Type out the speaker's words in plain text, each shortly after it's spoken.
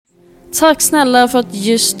Tack snälla för att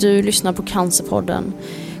just du lyssnar på Cancerpodden.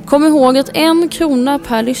 Kom ihåg att 1 krona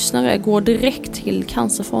per lyssnare går direkt till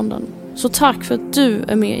Cancerfonden. Så tack för att du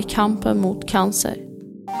är med i kampen mot cancer.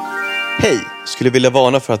 Hej! Skulle vilja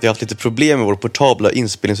varna för att vi har haft lite problem med vår portabla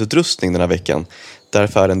inspelningsutrustning den här veckan.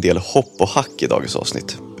 Därför är en del hopp och hack i dagens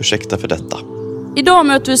avsnitt. Ursäkta för detta. Idag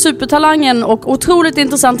möter vi supertalangen och otroligt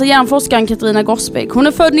intressanta hjärnforskaren Katarina Gosbäck. Hon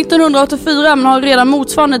är född 1984 men har redan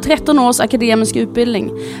motsvarande 13 års akademisk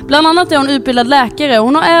utbildning. Bland annat är hon utbildad läkare.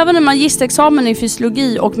 Hon har även en magisterexamen i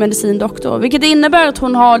fysiologi och medicindoktor. Vilket innebär att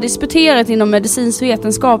hon har disputerat inom medicinsk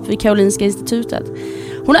vetenskap vid Karolinska institutet.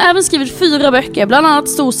 Hon har även skrivit 4 böcker, bland annat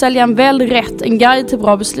storsäljaren Välj rätt, en guide till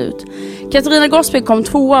bra beslut. Katarina Gosbäck kom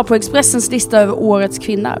 2 på Expressens lista över årets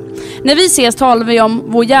kvinnor. När vi ses talar vi om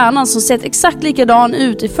vår hjärna som sett exakt likadan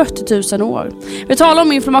ut i 40 000 år. Vi talar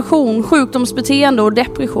om inflammation, sjukdomsbeteende och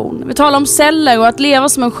depression. Vi talar om celler och att leva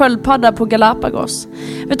som en sköldpadda på Galapagos.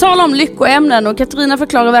 Vi talar om lyckoämnen och Katarina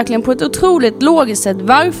förklarar verkligen på ett otroligt logiskt sätt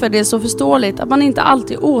varför det är så förståeligt att man inte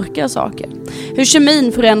alltid orkar saker. Hur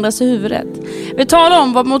kemin förändras i huvudet. Vi talar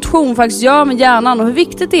om vad motion faktiskt gör med hjärnan och hur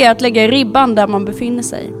viktigt det är att lägga ribban där man befinner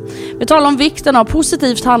sig. Vi talar om vikten av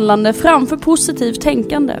positivt handlande framför positivt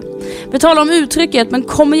tänkande. Vi talar om uttrycket men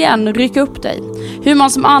kom igen, ryck upp dig. Hur man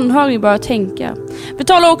som anhörig bör tänka. Vi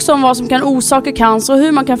talar också om vad som kan orsaka cancer och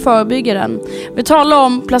hur man kan förebygga den. Vi talar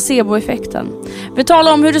om placeboeffekten. Vi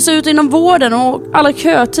talar om hur det ser ut inom vården och alla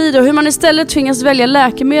kötider och hur man istället tvingas välja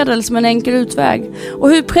läkemedel som en enkel utväg. Och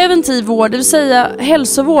hur preventiv vård, det vill säga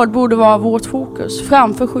hälsovård, borde vara vårt fokus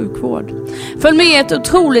framför sjukvård. Följ med ett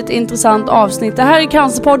otroligt intressant avsnitt. Det här är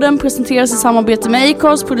Cancerpodden, presenteras i samarbete med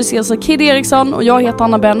Acast, produceras av Kid Eriksson och jag heter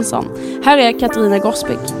Anna Benson. Här är Katarina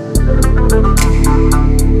Gosbäck.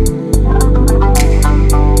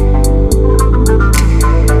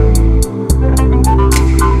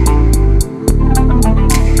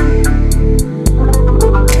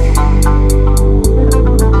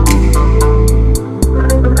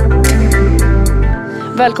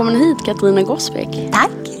 Välkommen hit Katarina Gosbäck. Tack.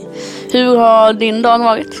 Hur har din dag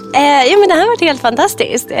varit? Men det här har varit helt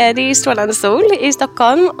fantastiskt. Det är strålande sol i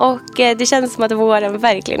Stockholm och det känns som att våren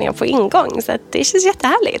verkligen är på ingång. Så att det känns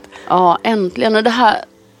jättehärligt. Ja, äntligen. Och det här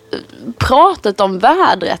pratet om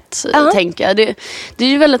vädret, tänker jag. Det är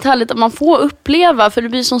ju väldigt härligt att man får uppleva, för det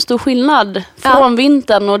blir så stor skillnad från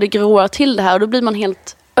vintern och det gråar till det här. Och då blir man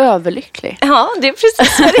helt överlycklig. Ja, det är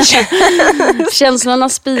precis vad det känns. Känslorna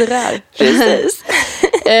spirar. Precis.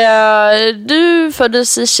 Du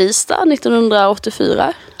föddes i Kista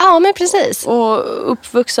 1984. Ja, men precis. Och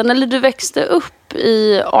uppvuxen, eller du växte upp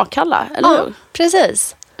i Akalla, eller hur? Ja,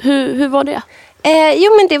 precis. Hur var det?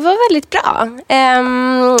 Jo, men det var väldigt bra.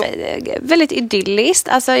 Väldigt idylliskt.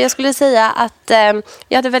 Alltså, jag skulle säga att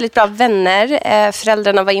jag hade väldigt bra vänner.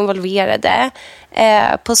 Föräldrarna var involverade.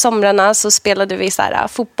 På somrarna så spelade vi så här,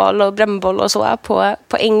 fotboll och brännboll och så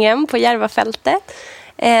på ängen, på Järvafältet.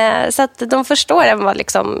 Så att de första åren var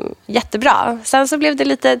liksom jättebra. Sen så blev det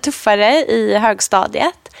lite tuffare i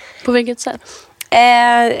högstadiet. På vilket sätt?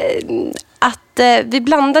 Att vi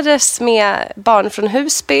blandades med barn från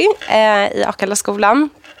Husby i Akalla-skolan.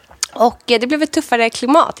 Och det blev ett tuffare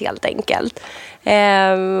klimat helt enkelt.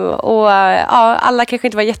 Alla kanske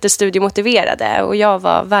inte var jättestudiemotiverade och jag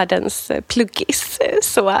var världens pluggis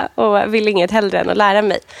och ville inget hellre än att lära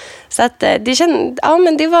mig. Så att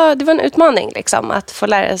det var en utmaning liksom, att få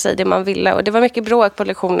lära sig det man ville, och det var mycket bråk på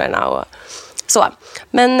lektionerna och så.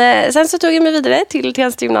 Men sen så tog jag mig vidare till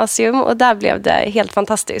Tensta gymnasium och där blev det helt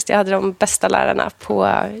fantastiskt. Jag hade de bästa lärarna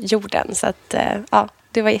på jorden, så att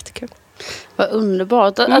det var jättekul. Vad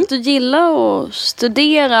underbart. Att du gillar att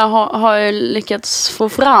studera har jag lyckats få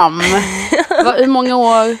fram. Hur många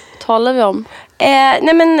år talar vi om?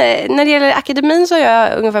 När det gäller akademin så har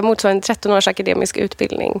jag ungefär motsvarande 13 års akademisk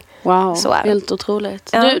utbildning. Wow, så helt otroligt.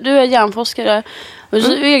 Ja. Du är hjärnforskare, du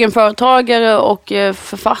är egenföretagare och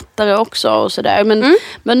författare också och sådär.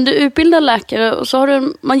 Men du utbildar läkare och så har du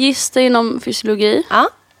en magister inom fysiologi. Ja.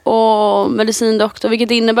 Och medicindoktor,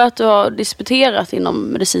 vilket innebär att du har disputerat inom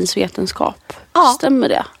medicinsk vetenskap. Ja. Stämmer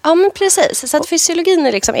det? Ja, men precis. Så att fysiologin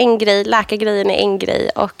är liksom en grej, läkargrejen är en grej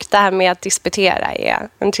och det här med att disputera är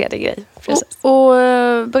en tredje grej. Precis. Och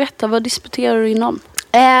berätta, vad disputerar du inom?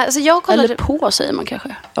 Så jag kollade... Eller på, säger man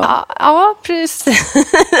kanske. Ja, precis.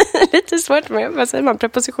 Lite svårt med, vad säger man,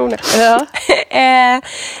 prepositioner. Ja.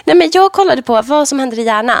 Men jag kollade på vad som händer i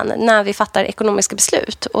hjärnan när vi fattar ekonomiska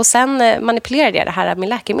beslut. Och sen manipulerade jag det här med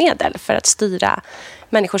läkemedel för att styra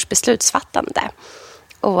människors beslutsfattande.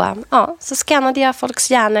 Och så skannade jag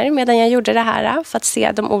folks hjärnor medan jag gjorde det här för att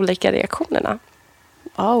se de olika reaktionerna.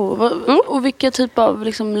 Wow. Och vilka typ av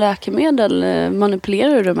liksom, läkemedel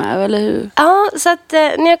manipulerar du med? Eller hur? Ja, så att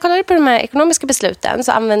när jag kollade på de här ekonomiska besluten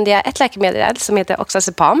så använde jag ett läkemedel som heter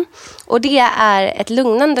Oxazepam. Och det är ett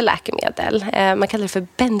lugnande läkemedel. Man kallar det för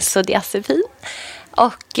benzodiazepin.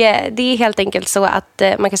 Och det är helt enkelt så att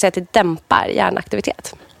man kan säga att det dämpar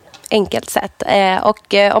hjärnaktivitet. Enkelt sett.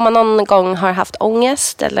 Och om man någon gång har haft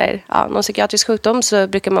ångest eller någon psykiatrisk sjukdom så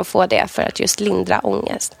brukar man få det för att just lindra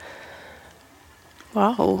ångest.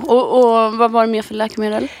 Wow. Och vad var det mer för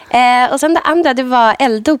läkemedel? Och sen det andra, det var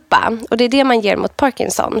L-dopa. Och det är det man ger mot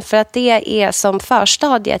Parkinson. För att det är som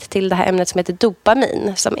förstadiet till det här ämnet som heter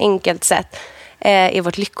dopamin. Som enkelt sett är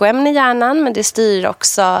vårt lyckoämne i hjärnan. Men det styr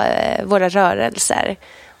också våra rörelser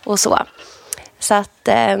och så. Så att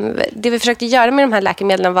det vi försökte göra med de här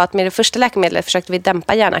läkemedlen var att med det första läkemedlet försökte vi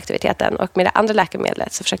dämpa hjärnaktiviteten. Och med det andra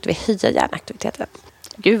läkemedlet så försökte vi höja hjärnaktiviteten.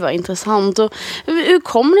 Gud vad intressant. Och hur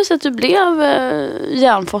kommer det sig att du blev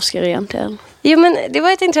hjärnforskare egentligen? Jo, men det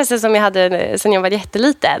var ett intresse som jag hade sedan jag var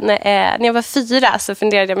jätteliten. När jag var 4 så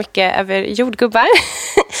funderade jag mycket över jordgubbar.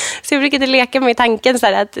 Så jag brukade leka med tanken så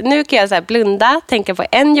här att nu kan jag så här blunda, tänka på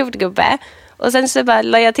en jordgubbe. Och sen så bara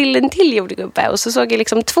la jag till en till jordgubbe. Och så såg jag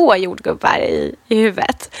liksom 2 jordgubbar i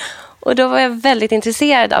huvudet. Och då var jag väldigt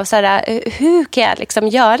intresserad av så här, hur kan jag liksom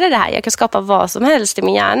göra det här? Jag kan skapa vad som helst i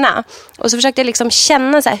min hjärna. Och så försökte jag liksom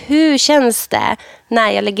känna så här, hur känns det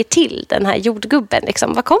när jag lägger till den här jordgubben?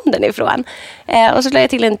 Liksom, var kom den ifrån? Och så la jag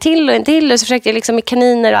till en till och en till. Och så försökte jag liksom med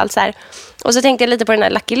kaniner och allt så här. Och så tänkte jag lite på den här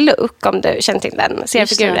Lucky Luke, om du känner till den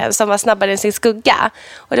seriefiguren som var snabbare än sin skugga.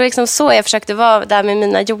 Och det var liksom så jag försökte vara där med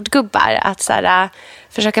mina jordgubbar. Att så här,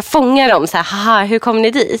 försöka fånga dem. Så här, haha, hur kom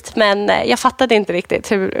ni dit? Men jag fattade inte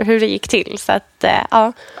riktigt hur det gick till. Så att,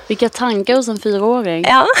 ja. Vilka tankar hos en 4-åring.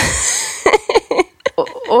 Ja.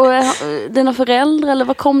 och dina föräldrar, eller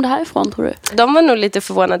var kom det här ifrån tror du? De var nog lite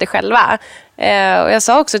förvånade själva. Och jag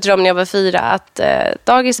sa också till dem när jag var 4 att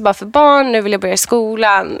dagis är bara för barn, nu vill jag börja i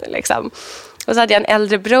skolan. Liksom. Och så hade jag en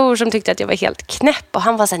äldre bror som tyckte att jag var helt knäpp. Och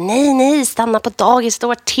han var så här, nej, stanna på dagis ett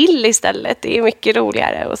år till istället. Det är mycket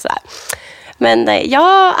roligare och så här. Men jag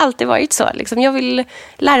har alltid varit så. Liksom. Jag vill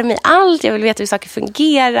lära mig allt. Jag vill veta hur saker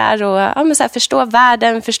fungerar. Och men så här, förstå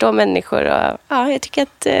världen, förstå människor. Och, jag tycker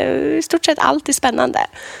att i stort sett allt är spännande.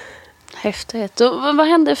 Häftigt. Och vad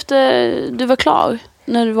hände efter du var klar?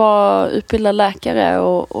 När du var utbildad läkare.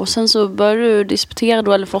 Och sen så började du disputera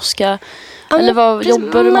då, eller forska. Eller vad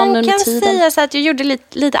jobbade man under tiden? Man kan säga så att jag gjorde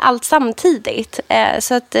lite allt samtidigt.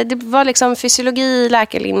 Så att det var liksom fysiologi,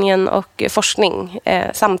 läkarlinjen och forskning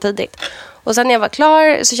samtidigt. Och sen när jag var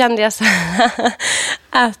klar så kände jag så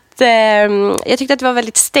att jag tyckte att det var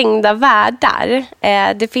väldigt stängda världar.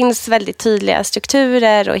 Det finns väldigt tydliga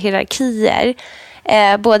strukturer och hierarkier.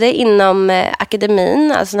 Både inom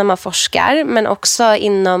akademin, alltså när man forskar, men också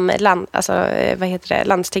inom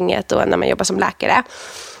landstinget och när man jobbar som läkare.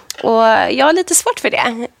 Och jag har lite svårt för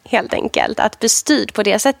det, helt enkelt, att bli styrd på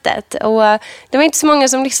det sättet. Och det var inte så många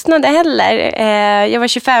som lyssnade heller. Jag var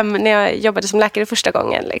 25 när jag jobbade som läkare första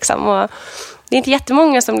gången. Liksom. Och det är inte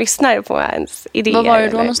jättemånga som lyssnar på ens idéer. Var var du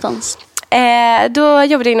då någonstans? Då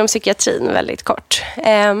jobbade jag inom psykiatrin väldigt kort.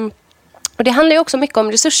 Och det handlar ju också mycket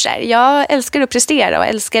om resurser. Jag älskar att prestera och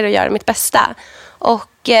älskar att göra mitt bästa. Och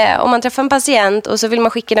om man träffar en patient och så vill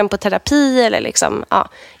man skicka den på terapi eller liksom,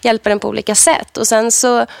 hjälpa den på olika sätt. Och sen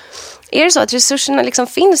så är det så att resurserna liksom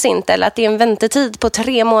finns inte, eller att det är en väntetid på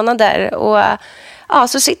 3 månader. Och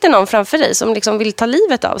så sitter någon framför dig som liksom vill ta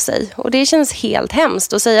livet av sig. Och det känns helt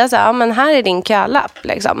hemskt att säga så här, men här är din kölapp.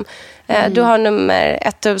 Liksom. Du har nummer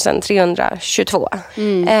 1322.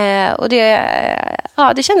 Och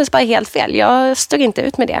det kändes bara helt fel. Jag stod inte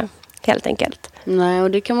ut med det, helt enkelt. Nej,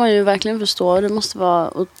 och det kan man ju verkligen förstå. Det måste vara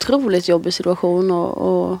en otroligt jobbig situation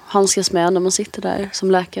och handskas med när man sitter där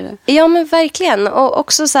som läkare. Ja, men verkligen. Och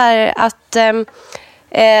också så här att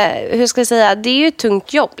hur ska jag säga, det är ju ett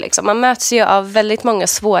tungt jobb liksom. Man möts ju av väldigt många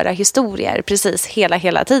svåra historier precis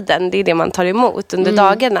hela tiden. Det är det man tar emot under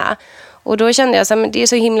dagarna. Och då kände jag att det är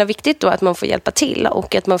så himla viktigt då att man får hjälpa till,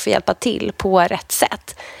 och att man får hjälpa till på rätt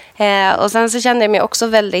sätt. Och sen så kände jag mig också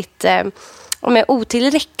väldigt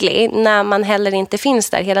otillräcklig när man heller inte finns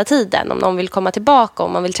där hela tiden. Om någon vill komma tillbaka,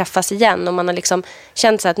 om man vill träffas igen, om man har liksom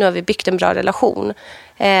känt sig att nu har vi byggt en bra relation.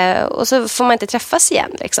 Och så får man inte träffas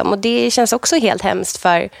igen. Liksom. Och det känns också helt hemskt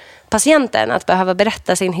för patienten att behöva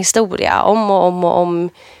berätta sin historia om och om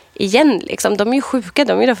igen. Liksom. De är ju sjuka,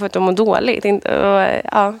 de är där för att de mår dåligt.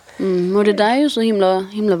 Och det där är ju så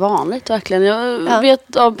himla vanligt verkligen. Jag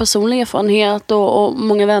vet av personlig erfarenhet och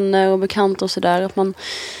många vänner och bekanta och sådär att man...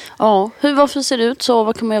 Ja, varför ser det ut så?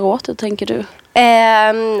 Vad kan man göra åt det, tänker du?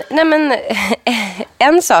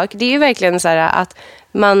 En sak, det är ju verkligen så här att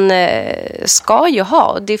man ska ju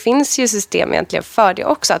ha, det finns ju system egentligen för det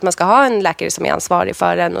också, att man ska ha en läkare som är ansvarig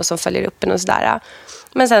för en och som följer upp en och sådär.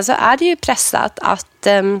 Men sen så är det ju pressat att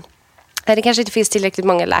det kanske inte finns tillräckligt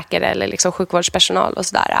många läkare eller liksom sjukvårdspersonal och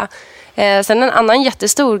sådär. Sen en annan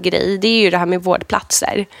jättestor grej, det är ju det här med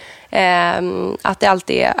vårdplatser. Att det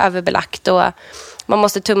alltid är överbelagt och man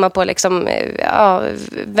måste tumma på liksom,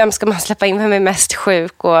 vem ska man släppa in, vem är mest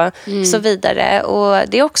sjuk och så vidare. Och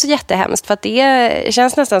det är också jättehemskt, för att det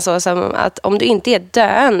känns nästan så som att om du inte är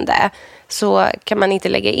döende så kan man inte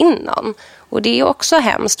lägga in någon. Och det är också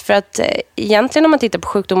hemskt, för att egentligen om man tittar på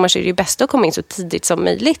sjukdomar så är det ju bäst att komma in så tidigt som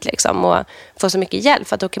möjligt liksom, och få så mycket hjälp,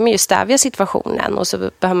 för att då kan man ju stävja situationen och så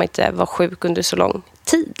behöver man inte vara sjuk under så lång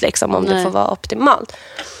tid liksom, om det får vara optimalt.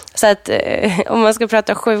 Så att om man ska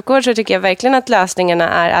prata sjukvård så tycker jag verkligen att lösningarna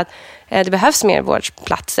är att det behövs mer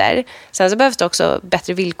vårdplatser. Sen så behövs det också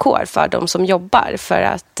bättre villkor för de som jobbar, för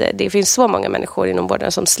att det finns så många människor inom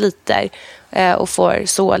vården som sliter och får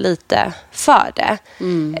så lite för det.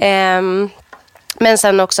 Men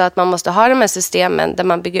sen också att man måste ha de här systemen där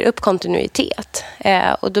man bygger upp kontinuitet.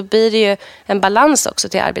 Och då blir det ju en balans också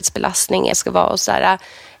till arbetsbelastning. Ska vara och så här,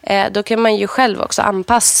 då kan man ju själv också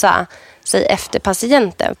anpassa sig efter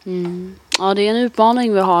patienten. Ja, det är en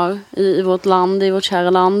utmaning vi har i vårt land, i vårt kära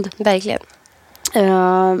land. Verkligen.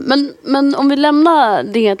 Men om vi lämnar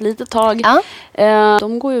det ett litet tag.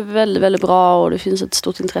 De går ju väldigt, väldigt bra och det finns ett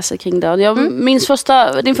stort intresse kring det. Jag minns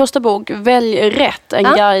din första bok, Välj rätt, en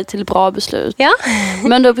guide till bra beslut.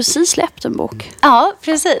 Men du har precis släppt en bok. Ja,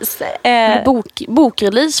 precis.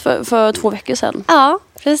 Bokrelease för 2 veckor sedan. Ja,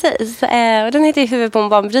 precis. Och den heter Huvudet på en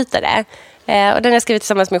banbrytare. Och den har jag skrivit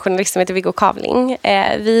tillsammans med en journalist som heter Viggo Kavling.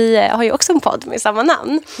 Vi har ju också en podd med samma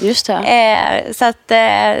namn. Just det. Så att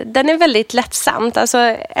den är väldigt lättsamt. Alltså,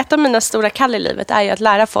 ett av mina stora kall i livet är ju att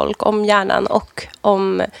lära folk om hjärnan och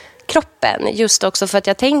om kroppen. Just också för att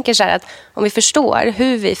jag tänker så här att om vi förstår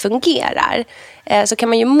hur vi fungerar så kan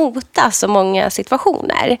man ju mota så många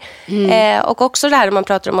situationer. Och också det här när man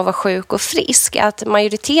pratar om att vara sjuk och frisk, att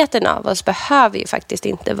majoriteten av oss behöver ju faktiskt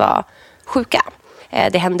inte vara sjuka.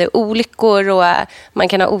 Det händer olyckor och man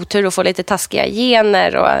kan ha otur och få lite taskiga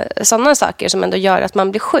gener och sådana saker som ändå gör att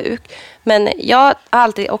man blir sjuk. Men jag har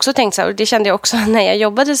alltid också tänkt så här, och det kände jag också när jag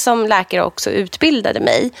jobbade som läkare och också utbildade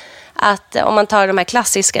mig, att om man tar de här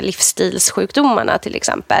klassiska livsstilssjukdomarna till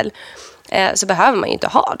exempel, så behöver man ju inte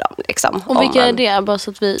ha dem. Liksom, och vilka är det? Bara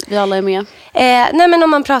så att vi alla är med. Nej, men om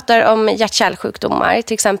man pratar om hjärt-kärlsjukdomar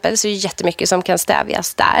till exempel, så är det jättemycket som kan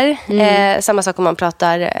stävjas där. Samma sak om man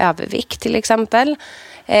pratar övervikt till exempel.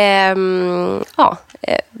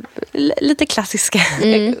 Lite klassiska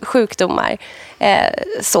sjukdomar.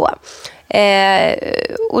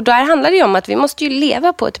 Och där handlar det ju om att vi måste ju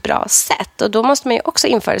leva på ett bra sätt, och då måste man ju också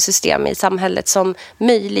införa system i samhället som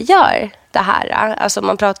möjliggör det här. Alltså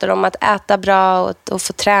man pratar om att äta bra och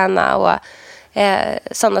få träna och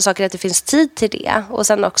sådana saker, att det finns tid till det, och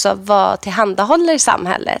sen också vad tillhandahåller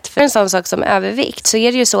samhället. För en sån sak som övervikt, så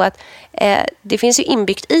är det ju så att det finns ju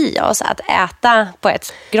inbyggt i oss att äta på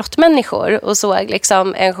ett grottmänniskor och såg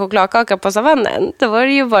liksom en chokladkaka på savannen, då var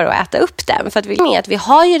det ju bara att äta upp den, för att vi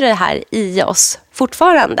har ju det här i oss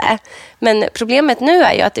fortfarande. Men problemet nu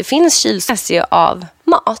är ju att det finns kylsystem av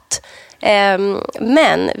mat.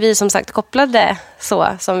 Men vi som sagt kopplade så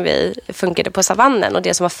som vi funkade på savannen och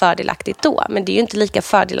det som var fördelaktigt då. Men det är ju inte lika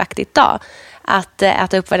fördelaktigt idag att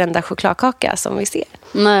äta upp varenda chokladkaka som vi ser.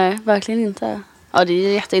 Nej, verkligen inte. Ja, det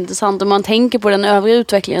är jätteintressant om man tänker på den övriga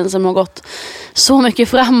utvecklingen som har gått så mycket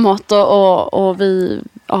framåt och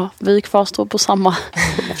vi kvarstår på samma.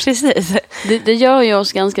 Precis. Det gör ju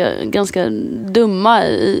oss ganska dumma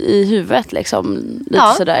i huvudet liksom,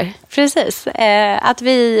 lite sådär. Precis. Att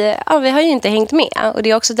vi har ju inte hängt med, och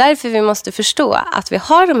det är också därför vi måste förstå att vi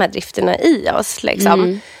har de här drifterna i oss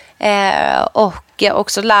liksom. Och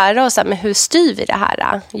också lära oss med hur styr vi det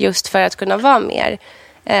här, just för att kunna vara mer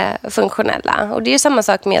funktionella. Och det är ju samma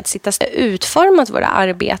sak med att sitta utformat våra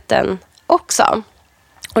arbeten också.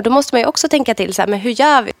 Och då måste man ju också tänka till så här, men hur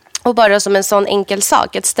gör vi? Och bara som en sån enkel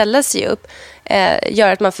sak, att ställa sig upp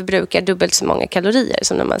gör att man förbrukar dubbelt så många kalorier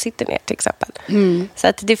som när man sitter ner till exempel. Så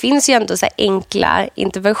att det finns ju ändå så här enkla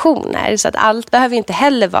interventioner, så att allt behöver inte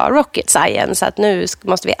heller vara rocket science, så att nu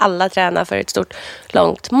måste vi alla träna för ett stort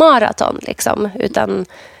långt maraton liksom, utan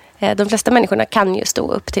de flesta människorna kan ju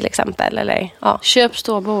stå upp till exempel, eller köp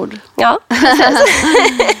ståbord. Ja.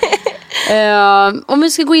 Om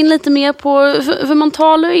vi ska gå in lite mer på, för man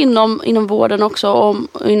talar ju inom vården också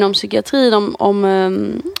inom psykiatrin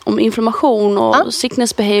om inflammation och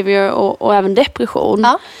sickness behavior och även depression.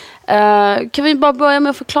 Kan vi bara börja med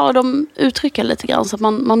att förklara de uttrycken lite grann så att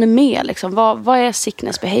man är med liksom. Vad är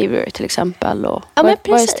sickness behavior till exempel och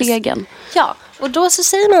vad är stegen? Ja, och då så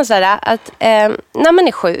säger man så här att när man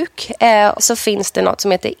är sjuk så finns det något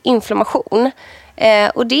som heter inflammation.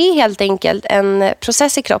 Och det är helt enkelt en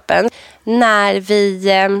process i kroppen när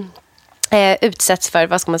vi utsätts för,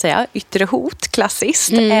 vad ska man säga, yttre hot,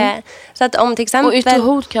 klassiskt. Så att om till exempel, och yttre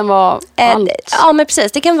hot kan vara allt. Ja, men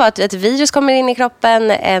precis. Det kan vara att ett virus kommer in i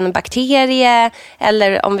kroppen, en bakterie,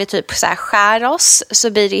 eller om vi typ så här skär oss så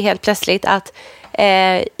blir det helt plötsligt att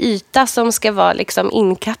yta som ska vara liksom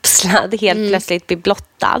inkapslad helt plötsligt blir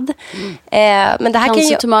blottad. Men det här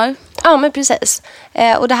cancertumör. kan ju, ja, men precis.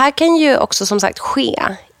 Och det här kan ju också som sagt ske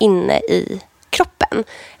inne i kroppen.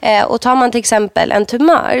 Och tar man till exempel en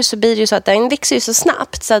tumör så blir det ju så att den växer ju så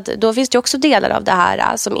snabbt så att då finns det också delar av det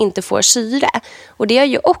här som inte får syre. Och det gör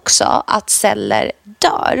ju också att celler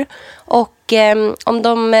dör. Och om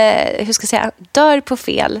de dör på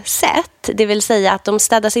fel sätt, det vill säga att de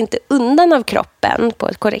städas inte undan av kroppen på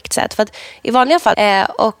ett korrekt sätt. För att i vanliga fall,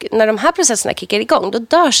 och när de här processerna kickar igång, då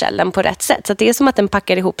dör cellen på rätt sätt. Så att det är som att den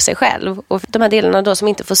packar ihop sig själv. Och de här delarna då som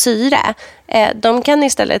inte får syre, de kan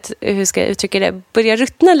istället, hur ska jag uttrycka det, börja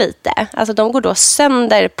ruttna lite. Alltså de går då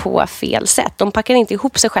sönder på fel sätt. De packar inte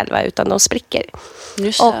ihop sig själva utan de spricker.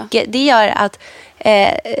 Och det gör att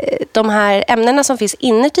de här ämnena som finns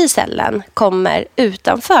inuti cellen kommer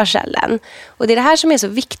utanför cellen. Och det är det här som är så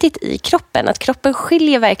viktigt i kroppen. Att kroppen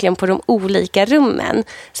skiljer verkligen på de olika rummen.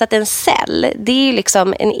 Så att en cell, det är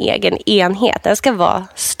liksom en egen enhet. Den ska vara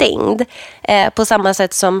stängd. På samma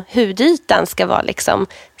sätt som hudytan ska vara liksom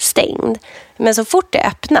stängd. Men så fort det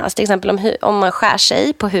öppnas, till exempel om man skär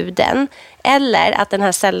sig på huden eller att den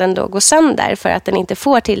här cellen då går sönder för att den inte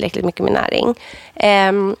får tillräckligt mycket med näring,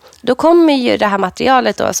 då kommer ju det här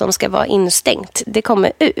materialet då som ska vara instängt, det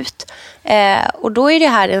kommer ut. Och då är det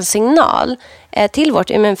här en signal till vårt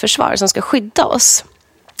immunförsvar som ska skydda oss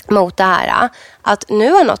mot det här, att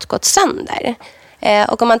nu har något gått sönder.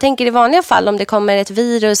 Och om man tänker i vanliga fall, om det kommer ett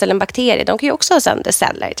virus eller en bakterie, de kan ju också ha sönder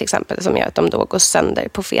celler till exempel, som gör att de då går sönder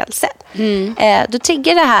på fel sätt. Då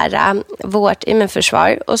triggar det här vårt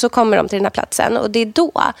immunförsvar och så kommer de till den här platsen och det är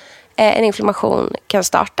då en inflammation kan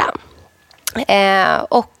starta.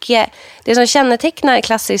 Och det som kännetecknar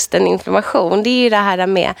klassiskt en inflammation, det är ju det här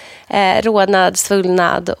med rodnad,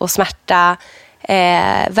 svullnad och smärta,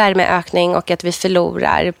 värmeökning och att vi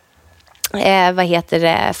förlorar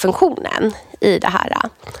funktionen i det här.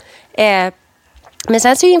 Men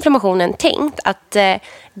sen så är inflammationen tänkt att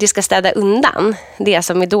det ska städa undan det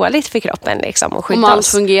som är dåligt för kroppen liksom, och skydda om allt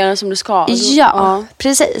oss. fungerar som det ska. Ja,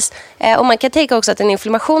 precis. Och man kan tänka också att en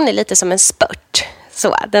inflammation är lite som en spurt.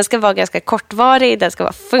 Så, den ska vara ganska kortvarig, den ska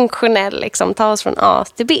vara funktionell, liksom, ta oss från A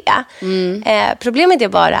till B. Problemet är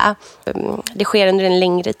bara det sker under en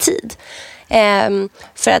längre tid.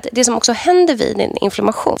 För att det som också händer vid en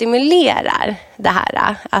inflammation stimulerar det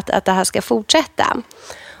här, att det här ska fortsätta.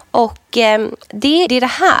 Och det är det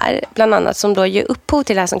här bland annat som då ger upphov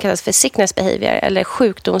till det här som kallas för sickness behavior eller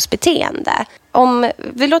sjukdomsbeteende. Om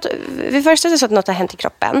vi föreställer oss att något har hänt i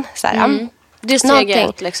kroppen så här, det är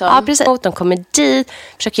steget liksom. Ja, precis. De kommer dit,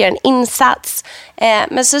 försöker göra en insats.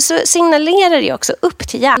 Men så signalerar det också upp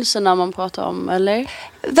till hjärnan. Impulser när man pratar om, eller?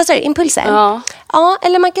 Vad sa du? Impulser? Ja. Ja,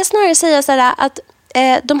 eller man kan snarare säga så här att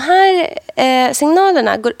de här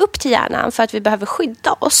signalerna går upp till hjärnan för att vi behöver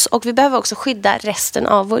skydda oss. Och vi behöver också skydda resten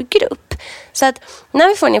av vår grupp. Så att när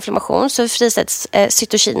vi får en inflammation så frisätts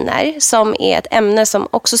cytokiner som är ett ämne som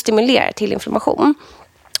också stimulerar till inflammation.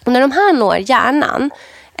 Och när de här når hjärnan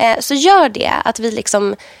så gör det att vi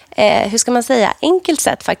liksom, enkelt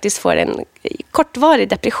sett faktiskt får en kortvarig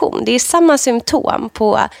depression. Det är samma symptom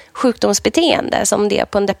på sjukdomsbeteende som det är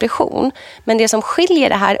på en depression. Men det som skiljer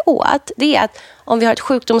det här åt, det är att om vi har ett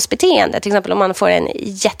sjukdomsbeteende, till exempel om man får en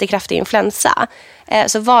jättekraftig influensa,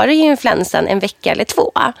 så varar ju influensan en vecka eller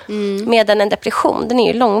 2. Medan en depression, den är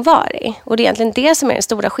ju långvarig. Och det är egentligen det som är den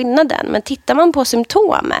stora skillnaden. Men tittar man på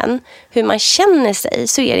symptomen, hur man känner sig,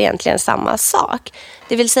 så är det egentligen samma sak.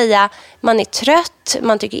 Det vill säga, man är trött,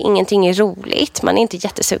 man tycker ingenting är roligt, man är inte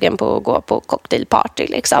jättesugen på att gå på cocktailparty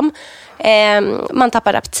liksom. Man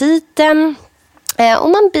tappar aptiten. Och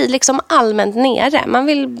man blir liksom allmänt nere. Man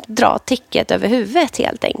vill dra täcket över huvudet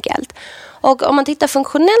helt enkelt. Och om man tittar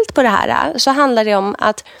funktionellt på det här så handlar det om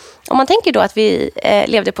att om man tänker då att vi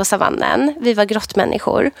levde på savannen, vi var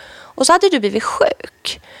grottmänniskor och så hade du blivit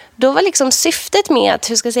sjuk. Då var liksom syftet med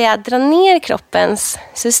att dra ner kroppens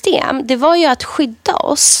system, det var ju att skydda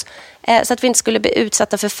oss så att vi inte skulle bli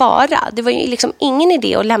utsatta för fara. Det var ju liksom ingen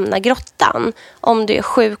idé att lämna grottan om du är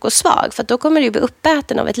sjuk och svag, för att då kommer du bli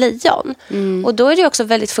uppäten av ett lejon. Och då är det också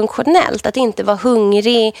väldigt funktionellt att inte vara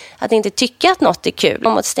hungrig, att inte tycka att något är kul.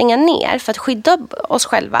 Man måste stänga ner för att skydda oss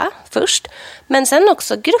själva först, men sen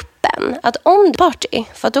också gruppen. Att om det är party,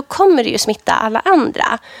 för då kommer det ju smitta alla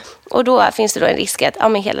andra. Och då finns det då en risk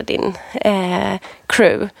att hela din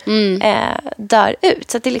crew dör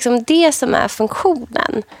ut. Så att det är liksom det som är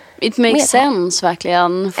funktionen. It makes sense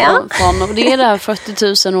verkligen. Och det är det här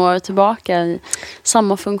 40 000 år tillbaka i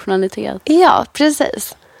samma funktionalitet. Ja,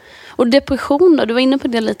 precis. Och depression då? Du var inne på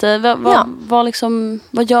det lite.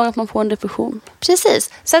 Vad gör att man får en depression? Precis.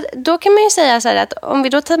 Så då kan man ju säga så här att om vi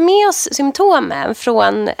då tar med oss symptomen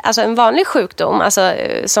från alltså en vanlig sjukdom, alltså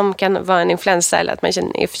som kan vara en influensa eller att man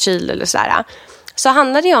är förkyld eller sådär, så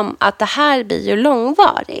handlar det om att det här blir ju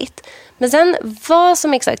långvarigt. Men sen vad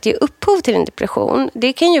som exakt ger upphov till en depression,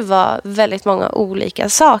 det kan ju vara väldigt många olika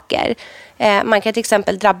saker. Man kan till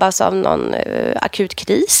exempel drabbas av någon akut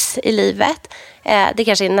kris i livet. Det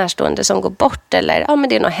kanske är en närstående som går bort, eller men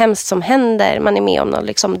det är något hemskt som händer. Man är med om något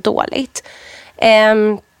liksom dåligt.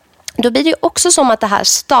 Då blir det ju också som att det här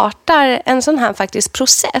startar en sån här faktiskt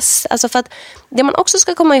process. Alltså för att det man också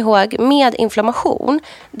ska komma ihåg med inflammation,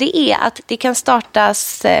 det är att det kan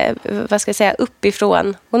startas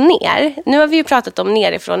uppifrån och ner. Nu har vi ju pratat om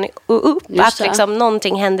nerifrån och upp, att liksom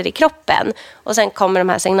någonting händer i kroppen och sen kommer de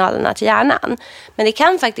här signalerna till hjärnan. Men det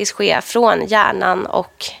kan faktiskt ske från hjärnan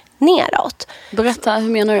och neråt. Berätta, hur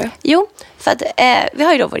menar du? Jo, för att vi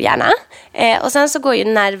har ju då vår hjärna och sen så går ju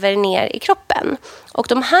nerver ner i kroppen. Och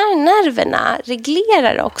de här nerverna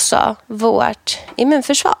reglerar också vårt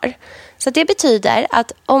immunförsvar. Så det betyder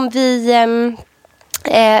att om vi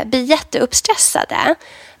blir jätteuppstressade,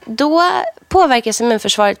 då påverkas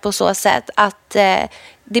immunförsvaret på så sätt att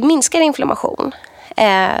det minskar inflammation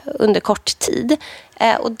under kort tid.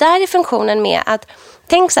 Och där är funktionen med att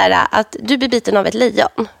tänk så här att du blir biten av ett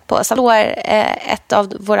lejon på slår ett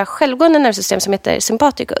av våra självgående nervsystem som heter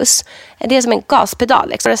sympaticus. Det är som en gaspedal.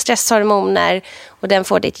 Liksom. Stresshormoner och den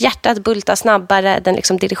får ditt hjärta att bulta snabbare. Den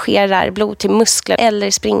liksom dirigerar blod till muskler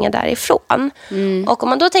eller springer därifrån. Och om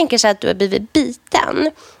man då tänker sig att du har blivit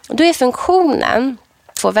biten, då är funktionen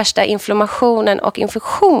få värsta inflammationen och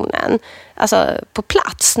infektionen alltså på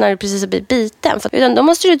plats när du precis har blivit biten. Utan då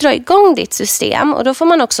måste du dra igång ditt system och då får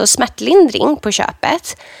man också smärtlindring på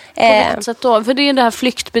köpet. På rätt sätt då? För det är det här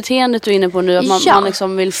flyktbeteendet du är inne på nu, att man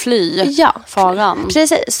liksom vill fly faran.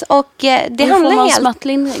 Precis. Och det handlar får man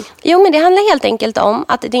smärtlindring? Jo, men det handlar helt enkelt om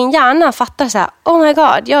att din hjärna fattar så här: oh my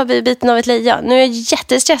god, jag har blivit biten av ett lejon. Nu är jag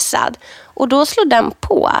jättestressad. Och då slår den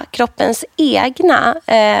på kroppens egna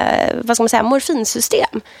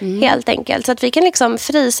morfinsystem helt enkelt. Så att vi kan liksom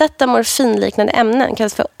frisätta morfinliknande ämnen,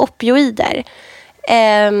 kallas för opioider,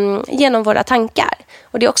 genom våra tankar.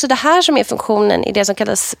 Och det är också det här som är funktionen i det som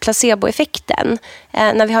kallas placeboeffekten.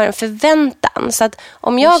 När vi har en förväntan. Så att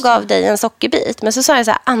om jag gav dig en sockerbit, men så sa jag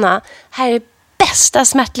så här: Anna, här är det bästa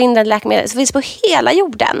smärtlindrande läkemedel som finns på hela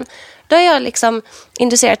jorden. Då har jag liksom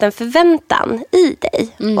inducerat en förväntan i dig.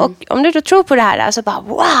 Och om du då tror på det här så bara,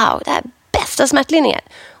 wow, det här är bästa smärtlindringen.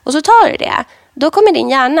 Och så tar du det. Då kommer din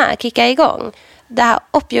hjärna kicka igång det här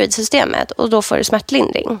opioidsystemet och då får du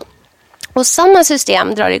smärtlindring. Och samma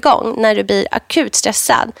system drar igång när du blir akut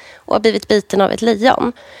stressad och har blivit biten av ett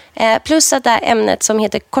lejon. Plus att det här ämnet som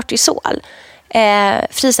heter kortisol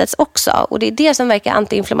frisätts också, och det är det som verkar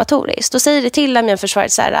antiinflammatoriskt. Då säger det till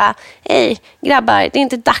immunförsvaret så här: hej grabbar, det är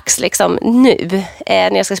inte dags liksom nu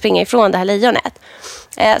när jag ska springa ifrån det här lejonet.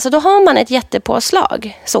 Så då har man ett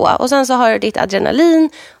jättepåslag så, och sen så har du ditt adrenalin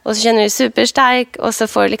och så känner du dig superstark och så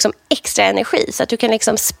får du liksom extra energi så att du kan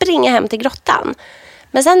liksom springa hem till grottan.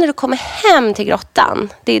 Men sen när du kommer hem till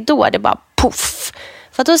grottan, det är då det bara puff.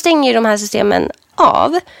 För då stänger ju de här systemen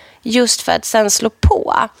av just för att sen slå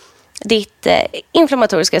på ditt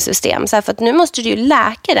inflammatoriska system. Så här, för att nu måste du ju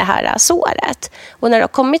läka det här såret. Och när du har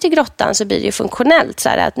kommit till grottan så blir det ju funktionellt. Så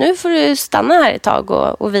här, att nu får du stanna här ett tag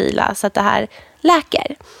och vila så att det här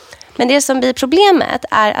läker. Men det som blir problemet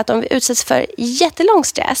är att om vi utsätts för jättelång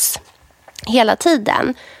stress hela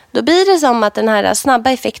tiden, då blir det som att den här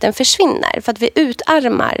snabba effekten försvinner. För att vi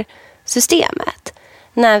utarmar systemet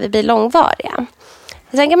när vi blir långvariga.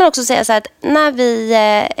 Sen kan man också säga så här att när vi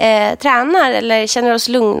tränar eller känner oss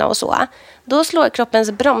lugna och så, då slår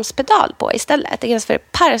kroppens bromspedal på istället. Det kallas för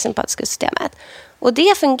det parasympatiska systemet. Och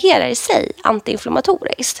det fungerar i sig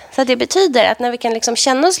antiinflammatoriskt. Så det betyder att när vi kan liksom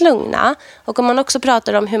känna oss lugna, och om man också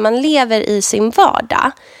pratar om hur man lever i sin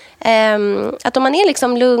vardag, att om man är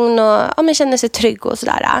liksom lugn och man känner sig trygg och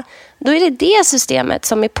sådär, då är det systemet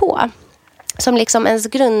som är på. Som liksom ens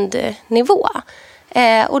grundnivå.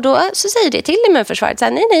 Och då så säger det till immunförsvaret så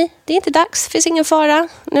här, nej, det är inte dags, finns ingen fara.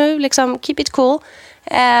 Nu liksom, keep it cool.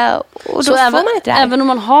 Och då så får man inte det här. även om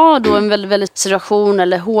man har då en väldigt situation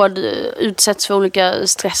eller utsätts för olika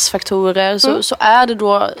stressfaktorer så är det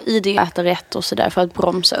då i det att äta rätt och sådär för att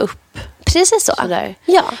bromsa upp. Precis så. Sådär.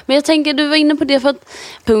 Ja. Men jag tänker, du var inne på det för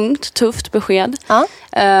att tufft besked. Ja.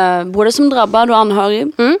 Både som drabbad och anhörig.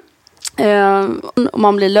 Om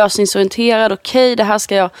man blir lösningsorienterad, okej, det här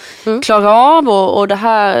ska jag klara av och det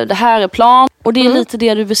här är plan. Och det är lite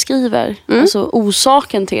det du beskriver. Alltså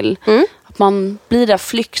orsaken till att man blir där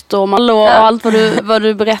flykt och allt vad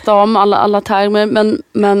du berättar om, alla termer.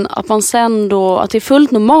 Men att man sen då, att det är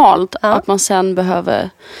fullt normalt att man sen behöver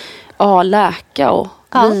läka och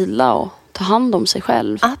vila och ta hand om sig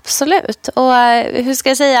själv. Absolut. Och hur ska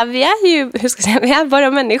jag säga, vi är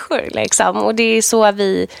bara människor liksom. Och det är så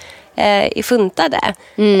vi är funtade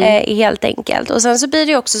helt enkelt. Och sen så blir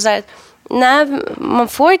det ju också så här, när man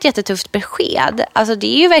får ett jättetufft besked, alltså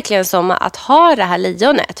det är ju verkligen som att ha det här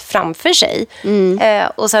lejonet framför sig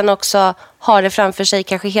och sen också ha det framför sig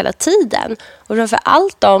kanske hela tiden. Och då för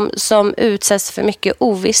allt de som utsätts för mycket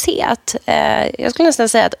ovisshet, jag skulle nästan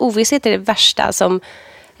säga att ovisshet är det värsta som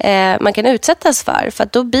man kan utsättas för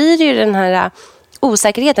att då blir det ju den här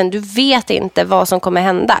osäkerheten. Du vet inte vad som kommer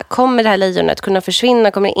hända. Kommer det här lejonet kunna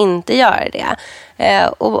försvinna? Kommer det inte göra det?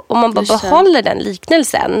 Och om man bara behåller den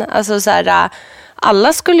liknelsen. Alltså så här,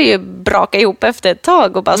 alla skulle ju braka ihop efter ett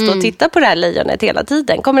tag och bara stå och titta på det här lejonet hela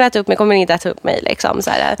tiden. Kommer det äta upp mig? Kommer det inte äta upp mig? Liksom, så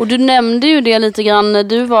här. Och du nämnde ju det lite grann när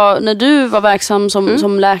du var verksam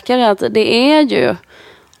som läkare, att det är ju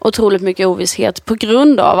otroligt mycket ovisshet på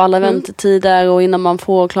grund av alla väntetider och innan man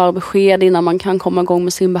får klara besked, innan man kan komma igång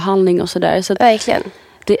med sin behandling och sådär. Så verkligen.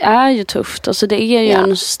 Det är ju tufft. Alltså det är ju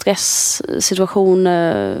en stresssituation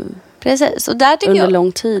precis. Och där tycker under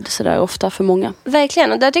lång tid så där, ofta för många.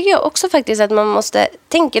 Verkligen. Och där tycker jag också faktiskt att man måste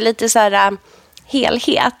tänka lite så här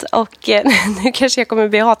helhet. Och nu kanske jag kommer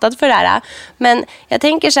bli hatad för det här. Men jag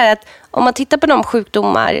tänker så här att om man tittar på de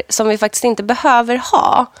sjukdomar som vi faktiskt inte behöver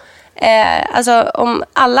ha. Alltså om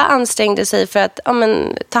alla ansträngde sig för att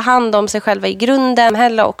ta hand om sig själva i grunden,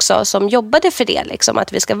 heller också som jobbade för det, liksom,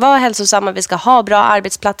 att vi ska vara hälsosamma, vi ska ha bra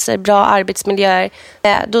arbetsplatser, bra arbetsmiljöer,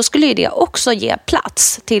 då skulle ju det också ge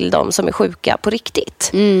plats till de som är sjuka på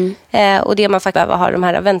riktigt. Och det man faktiskt behöver ha de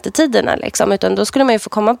här väntetiderna liksom, utan då skulle man ju få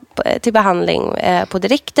komma till behandling på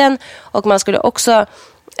direkten och man skulle också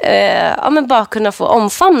bara kunna få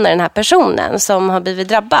omfamna den här personen som har blivit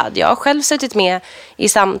drabbad. Jag har själv suttit med i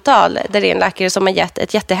samtal där det är en läkare som har gett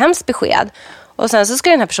ett jättehemskt besked och sen så ska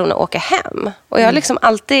den här personen åka hem. Och jag har liksom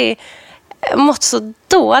alltid mått så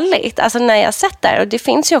dåligt alltså när jag sett där. Och det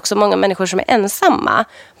finns ju också många människor som är ensamma.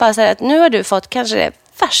 Bara så här att nu har du fått kanske det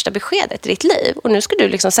värsta beskedet i ditt liv och nu ska du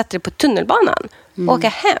liksom sätta dig på tunnelbanan och åka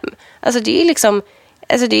hem. Alltså det är liksom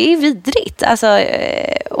det är vidrigt. Alltså,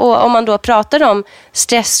 och om man då pratar om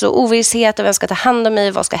stress och ovisshet och vem ska ta hand om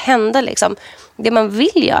mig, vad ska hända liksom. Det man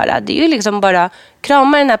vill göra, det är ju liksom bara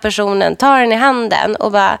krama den här personen, ta den i handen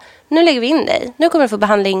och bara, nu lägger vi in dig. Nu kommer du få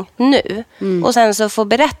behandling nu. Och sen så få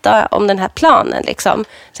berätta om den här planen liksom.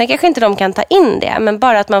 Sen kanske inte de kan ta in det, men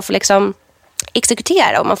bara att man får liksom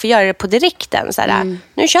exekutera och man får göra det på direkten. Såhär,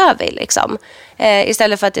 nu kör vi liksom.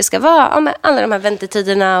 Istället för att det ska vara alla de här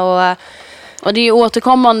väntetiderna och det är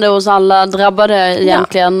återkommande hos alla drabbade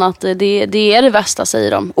egentligen att det är det värsta,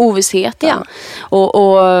 säger de. Ovissheten. Ja.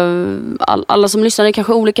 Och alla som lyssnar, är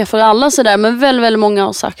kanske olika för alla sådär, men väldigt många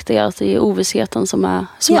har sagt det, att det är ovissheten som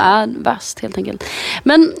är värst helt enkelt.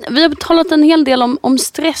 Men vi har talat en hel del om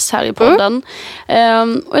stress här i podden.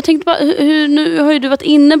 Och jag tänkte bara, nu har ju du varit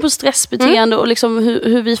inne på stressbeteende och liksom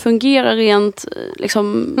hur vi fungerar rent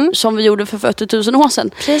liksom, som vi gjorde för 40 000 år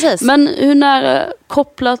sedan. Precis. Men hur nära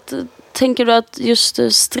kopplat tänker du att just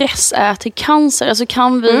stress är till cancer? Alltså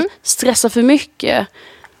kan vi stressa för mycket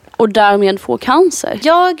och därmed få cancer?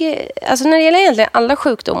 Alltså när det gäller egentligen alla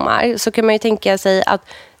sjukdomar så kan man ju tänka sig att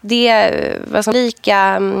det är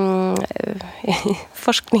lika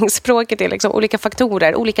forskningsspråket är liksom olika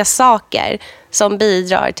faktorer, olika saker som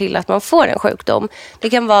bidrar till att man får en sjukdom. Det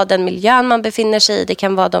kan vara den miljön man befinner sig i, det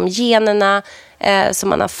kan vara de generna som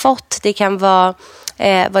man har fått, det kan vara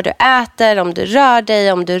vad du äter, om du rör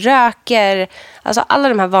dig, om du röker. Alltså alla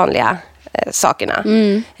de här vanliga sakerna.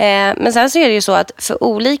 Men sen så är det ju så att för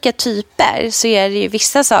olika typer så är det ju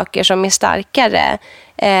vissa saker som är starkare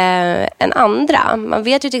än andra. Man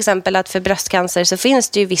vet ju till exempel att för bröstcancer så finns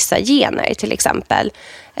det ju vissa gener till exempel.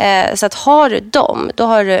 Så att har du dem, då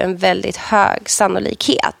har du en väldigt hög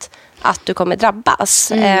sannolikhet att du kommer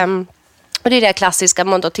drabbas. Och det är det klassiska,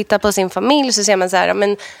 man då tittar på sin familj så ser man så här,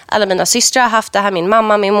 men alla mina systrar har haft det här, min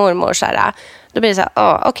mamma, min mormor så här. Då blir det så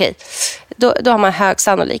här, okej. då har man hög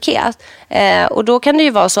sannolikhet. Och då kan det ju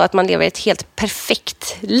vara så att man lever ett helt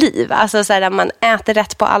perfekt liv. Alltså så här, man äter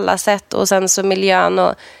rätt på alla sätt och sen så miljön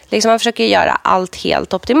och liksom man försöker göra allt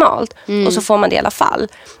helt optimalt. Och så får man det i alla fall.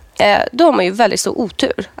 Då har man ju väldigt stor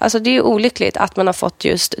otur. Alltså det är ju olyckligt att man har fått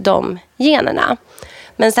just de generna.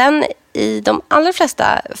 Men sen i de allra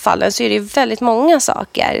flesta fallen så är det ju väldigt många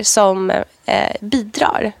saker som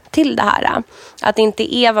bidrar till det här. Att det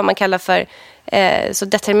inte är vad man kallar för så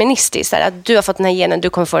deterministiskt. Att du har fått den här genen, du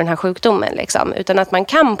kommer få den här sjukdomen. Liksom, utan att man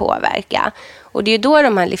kan påverka. Och det är ju då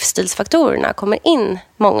de här livsstilsfaktorerna kommer in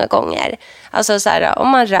många gånger. Alltså så här, om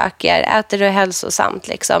man röker, äter du hälsosamt,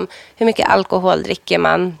 liksom, hur mycket alkohol dricker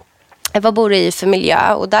man? Vad bor det i för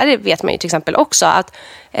miljö? Och där vet man ju till exempel också att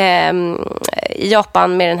i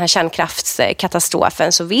Japan med den här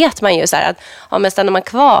kärnkraftskatastrofen så vet man ju så här att men stannar man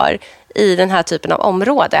kvar i den här typen av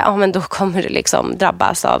område, men då kommer du liksom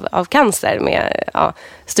drabbas av cancer med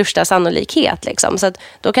största sannolikhet. Liksom. Så att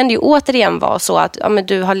då kan det ju återigen vara så att men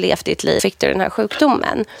du har levt ditt liv, fick du den här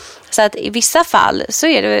sjukdomen. Så att i vissa fall så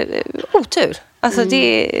är det otur. Alltså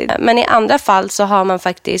men i andra fall så har man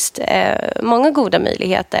faktiskt många goda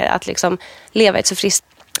möjligheter att liksom leva ett så friskt.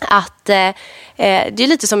 Att det är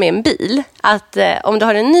lite som med en bil. Att om du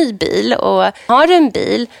har en ny bil och har du en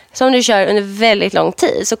bil som du kör under väldigt lång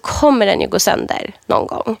tid så kommer den ju gå sönder någon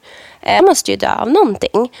gång. Man måste ju dö av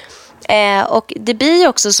någonting. Och det blir ju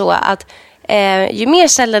också så att ju mer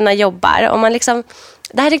cellerna jobbar, om man liksom...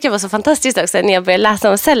 Det här tyckte jag var så fantastiskt också när jag började läsa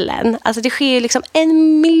om cellen. Alltså det sker ju liksom 1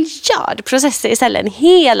 miljard processer i cellen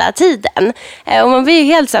hela tiden. Och man blir ju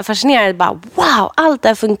helt så här fascinerad. Bara, wow, allt det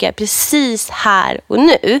här funkar precis här och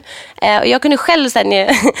nu. Och jag kunde själv sen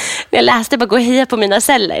när jag läste bara gå och heja på mina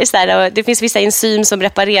celler. Så här, och det finns vissa enzym som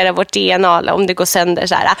reparerar vårt DNA om det går sönder.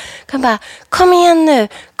 Så här, kan bara, kom igen nu,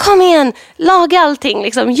 kom igen, laga allting,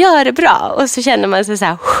 liksom, gör det bra. Och så känner man sig så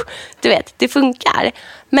här, du vet, det funkar.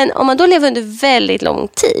 Men om man då lever under väldigt lång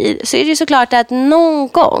tid så är det ju såklart att någon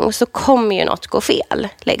gång så kommer ju något gå fel.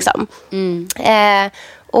 Liksom.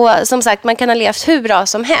 Och som sagt, man kan ha levt hur bra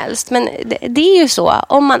som helst. Men det är ju så,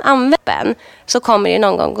 om man använder den så kommer det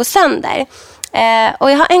någon gång gå sönder.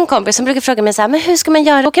 Och jag har en kompis som brukar fråga mig så här, men hur ska man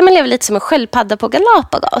göra? Då kan man leva lite som en sköldpadda på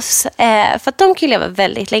Galapagos. För att de kan ju leva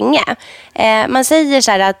väldigt länge. Man säger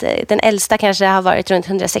så här att den äldsta kanske har varit runt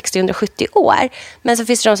 160-170 år. Men så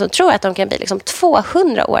finns det de som tror att de kan bli liksom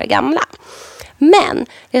 200 år gamla. Men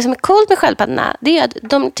det som är coolt med sköldpaddorna, det är att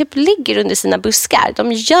de typ ligger under sina buskar.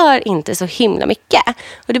 De gör inte så himla mycket.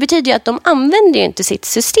 Och det betyder ju att de använder ju inte sitt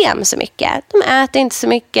system så mycket. De äter inte så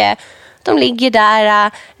mycket. De ligger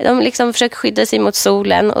där, de liksom försöker skydda sig mot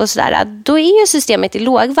solen och sådär. Då är ju systemet i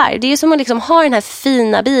lågvarv. Det är som att liksom ha den här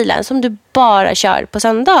fina bilen som du bara kör på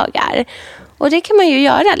söndagar. Och det kan man ju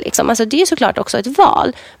göra liksom. Alltså det är såklart också ett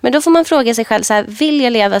val. Men då får man fråga sig själv så här, vill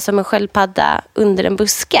jag leva som en sköldpadda under en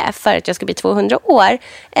buske för att jag ska bli 200 år?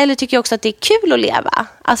 Eller tycker jag också att det är kul att leva?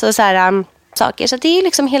 Alltså så här saker. Så det är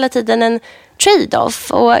liksom hela tiden en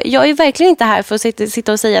trade-off. Och jag är verkligen inte här för att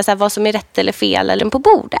sitta och säga så här, vad som är rätt eller fel eller på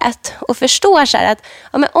bordet. Och förstå så här att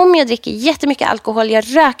men om jag dricker jättemycket alkohol, jag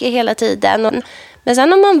röker hela tiden. Men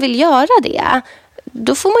sen om man vill göra det,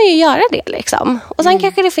 då får man ju göra det liksom. Och sen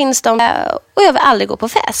kanske det finns och jag vill aldrig gå på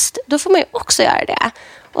fest. Då får man ju också göra det.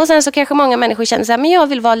 Och sen så kanske många människor känner så här, men jag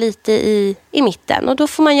vill vara lite i mitten. Och då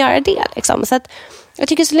får man göra det liksom. Så att jag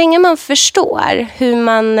tycker så länge man förstår hur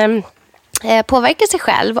man påverkar sig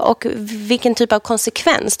själv och vilken typ av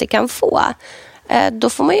konsekvens det kan få, då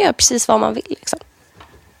får man göra precis vad man vill liksom.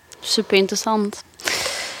 Superintressant.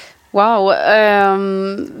 Wow.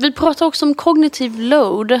 Vi pratar också om cognitive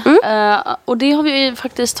load. Och det har vi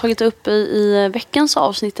faktiskt tagit upp i veckans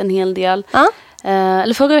avsnitt en hel del.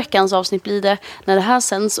 Eller förra veckans avsnitt blir det när det här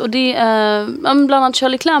sänds. Och det är bland annat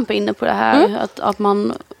Shirley Clamp är inne på det här. Att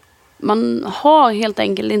man har helt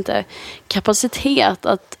enkelt inte kapacitet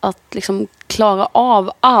att liksom klara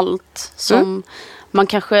av allt som man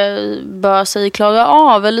kanske bör sig klara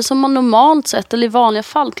av eller som man normalt sett eller i vanliga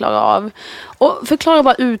fall klarar av. Och förklara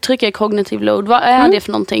bara uttrycket cognitive load. Vad är det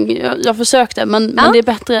för någonting? Jag försökte, men det är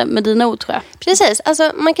bättre med dina ord, tror jag. Precis.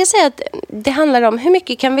 Alltså, man kan säga att det handlar om hur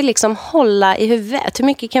mycket kan vi liksom hålla i huvudet? Hur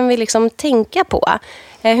mycket kan vi liksom tänka på?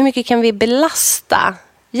 Hur mycket kan vi belasta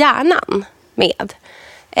hjärnan med?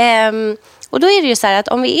 Och då är det ju så här att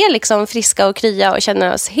om vi är liksom friska och krya och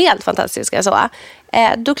känner oss helt fantastiska så,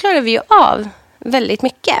 då klarar vi ju av väldigt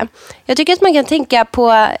mycket. Jag tycker att man kan tänka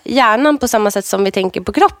på hjärnan på samma sätt som vi tänker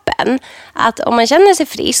på kroppen. Att om man känner sig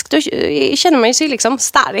frisk, då känner man sig liksom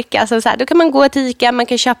stark. Alltså så här, då kan man gå till ICA, man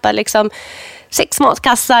kan köpa liksom 6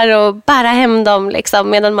 matkassar och bära hem dem liksom,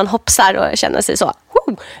 medan man hoppsar och känner sig så.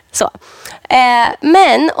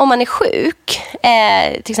 Men om man är sjuk,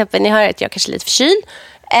 till exempel ni hör att jag kanske är lite förkyld,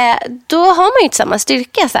 då har man ju inte samma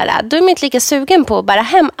styrka. Såhär. Då är man inte lika sugen på att bära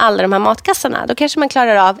hem alla de här matkassarna. Då kanske man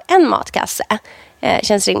klarar av en matkasse.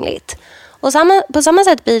 Känns rimligt. Och på samma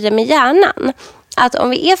sätt blir det med hjärnan. Att om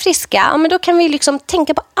vi är friska, men då kan vi liksom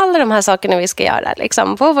tänka på alla de här sakerna vi ska göra.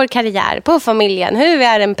 Liksom, på vår karriär, på familjen, hur vi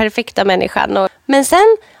är den perfekta människan. Men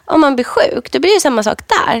sen om man blir sjuk, då blir det samma sak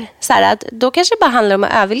där. Såhär, att då kanske det bara handlar om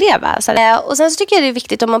att överleva. Såhär. Och sen så tycker jag det är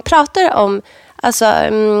viktigt om man pratar om alltså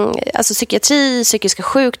psykiatri, psykiska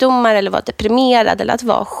sjukdomar eller vara deprimerad eller att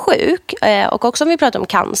vara sjuk. Och också om vi pratar om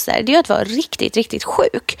cancer, det är att vara riktigt, riktigt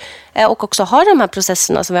sjuk. Och också ha de här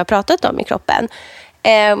processerna som vi har pratat om i kroppen.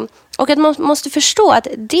 Och att man måste förstå att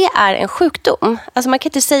det är en sjukdom. Alltså man kan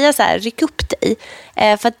inte säga så här, ryck upp dig.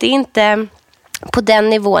 För att det är inte på den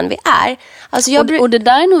nivån vi är. Alltså och det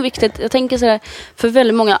där är nog viktigt. Jag tänker så här, för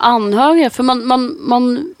väldigt många anhöriga. För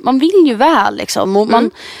man vill ju väl liksom. Och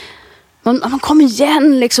man kommer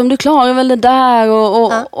igen liksom, du klarar väl det där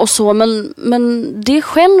och så, men det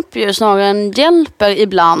stjälper ju snarare än hjälper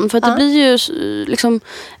ibland, för att det blir ju liksom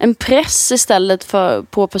en press istället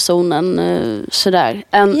på personen sådär,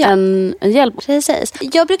 en hjälp. Precis.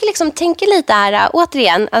 Jag brukar liksom tänka lite här,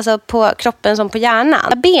 återigen, alltså på kroppen som på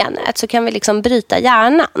hjärnan. Benet så kan vi liksom bryta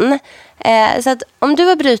hjärnan. Så att om du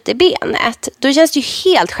har brutit benet, då känns det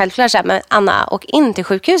ju helt självklart så här, men Anna, åk in till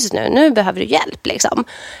sjukhuset nu behöver du hjälp liksom.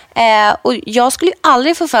 Och jag skulle ju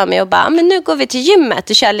aldrig få för mig att bara, men nu går vi till gymmet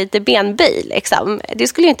och kör lite benböj liksom. Det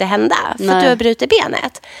skulle ju inte hända, för att du har brutit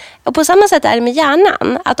benet. Och på samma sätt är det med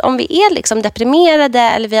hjärnan, att om vi är liksom deprimerade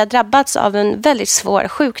eller vi har drabbats av en väldigt svår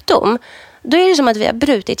sjukdom, då är det som att vi har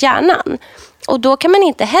brutit hjärnan. Och då kan man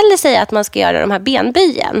inte heller säga att man ska göra de här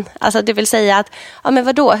benböjen. Alltså det vill säga att, ja men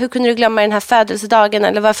vadå, hur kunde du glömma den här födelsedagen?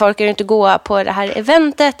 Eller varför orkar du inte gå på det här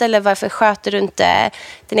eventet? Eller varför sköter du inte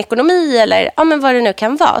din ekonomi? Eller ja men vad det nu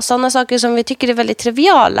kan vara. Sådana saker som vi tycker är väldigt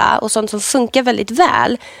triviala och sånt som funkar väldigt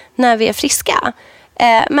väl när vi är friska.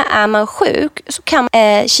 Men är man sjuk så kan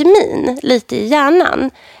kemin lite i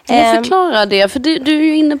hjärnan. Jag förklarar det, för du är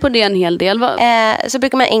ju inne på det en hel del. Så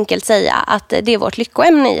brukar man enkelt säga att det är vårt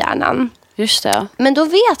lyckoämne i hjärnan. Just det. Men då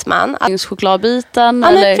vet man att chokladbiten. Ja,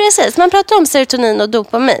 eller? Men precis. Man pratar om serotonin och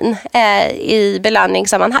dopamin i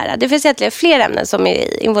belöningssammanhang. Det finns egentligen fler ämnen som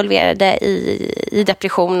är involverade i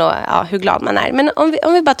depression och hur glad man är. Men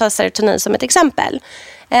om vi bara tar serotonin som ett exempel,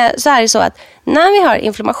 så är det så att när vi har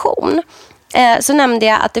inflammation, så nämnde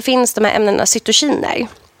jag att det finns de här ämnena cytokiner.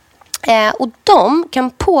 Och de kan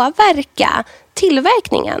påverka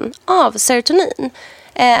tillverkningen av serotonin.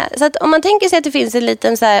 Så att om man tänker sig att det finns en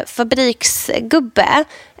liten så här fabriksgubbe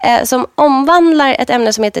som omvandlar ett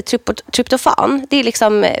ämne som heter tryptofan. Det är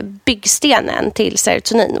liksom byggstenen till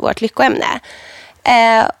serotonin, vårt lyckoämne.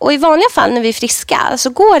 Och i vanliga fall när vi är friska så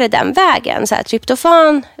går det den vägen. Så här,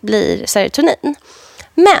 tryptofan blir serotonin.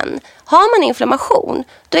 Men har man inflammation,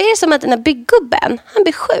 då är det som att den här bygggubben, han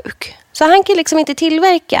blir sjuk. Så han kan liksom inte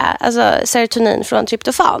tillverka serotonin från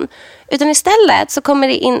tryptofan. Utan istället så kommer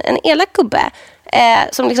det in en elak gubbe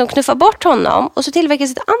som liksom knuffar bort honom och så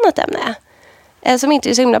tillverkas ett annat ämne som inte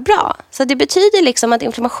är så himla bra. Så det betyder liksom att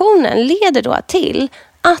inflammationen leder då till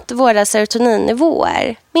att våra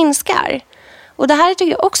serotoninnivåer minskar. Och det här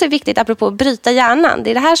tycker jag också är viktigt apropå att bryta hjärnan. Det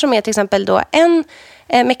är det här som är till exempel då en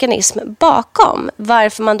mekanism bakom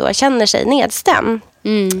varför man då känner sig nedstämd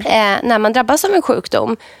när man drabbas av en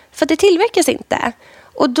sjukdom. För det tillverkas inte.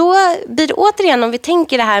 Och då blir det återigen, om vi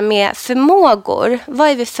tänker det här med förmågor, vad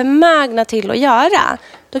är vi förmögna till att göra?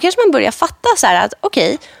 Då kanske man börjar fatta så här att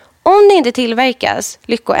okej, om det inte tillverkas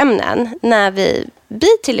lyckoämnen när vi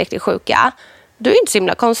blir tillräckligt sjuka, då är det inte så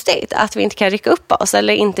himla konstigt att vi inte kan rycka upp oss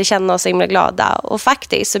eller inte känna oss så himla glada. Och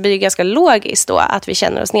faktiskt så blir det ganska logiskt då att vi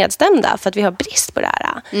känner oss nedstämda för att vi har brist på det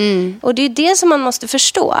här. Och det är det som man måste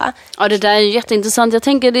förstå. Ja, det där är ju jätteintressant. Jag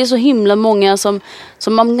tänker att det är så himla många som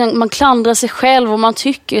man klandrar sig själv och man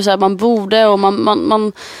tycker så här, man borde och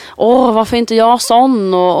man varför inte jag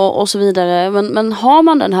sån och så vidare. Men har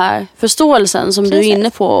man den här förståelsen som du är inne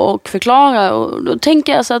på och förklarar, och då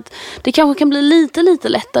tänker jag så att det kanske kan bli lite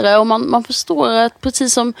lättare och man förstår att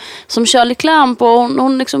precis som Shirley Clamp, och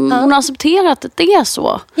hon har accepterat att det är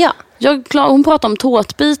så. Ja. Hon pratar om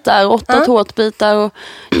tårtbitar, 8 tårtbitar, och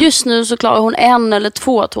just nu så klarar hon 1 eller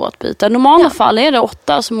 2 tårtbitar. I normala fall är det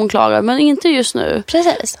 8 som hon klarar, men inte just nu.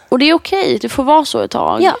 Precis. Och det är okej, det får vara så ett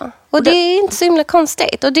tag. Ja, och det är inte så himla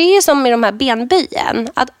konstigt. Och det är ju som med de här benböjen,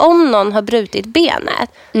 att om någon har brutit benet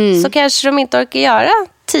så kanske de inte orkar göra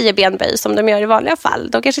 10 benböj som de gör i vanliga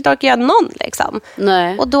fall. De kanske inte orkar göra någon liksom.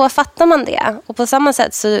 Nej. Och då fattar man det. Och på samma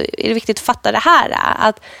sätt så är det viktigt att fatta det här,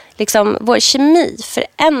 att liksom vår kemi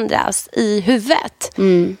förändras i huvudet.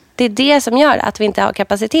 det är det som gör att vi inte har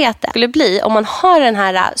kapaciteten. Det skulle bli om man har den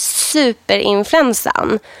här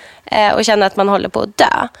superinfluensan och känner att man håller på att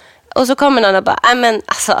dö. Och så kommer någon och bara, men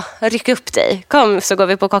alltså, ryck upp dig. Kom så går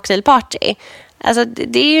vi på cocktailparty. Alltså,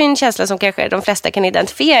 det är ju en känsla som kanske de flesta kan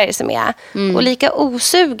identifiera sig med. Och lika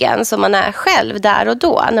osugen som man är själv där och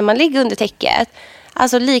då, när man ligger under täcket.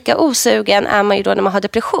 Alltså lika osugen är man ju då när man har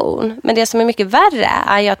depression. Men det som är mycket värre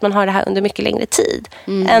är ju att man har det här under mycket längre tid.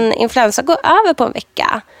 En influensa går över på en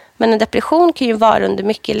vecka. Men en depression kan ju vara under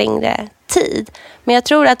mycket längre tid. Men jag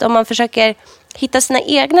tror att om man försöker hitta sina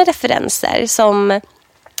egna referenser som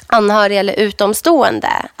anhörig eller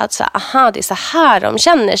utomstående. Att så, det är så här de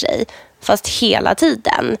känner sig. Fast hela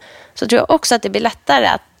tiden. Så tror jag också att det blir lättare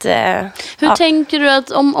att... Hur tänker du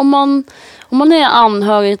att om man är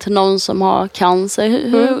anhörig till någon som har cancer,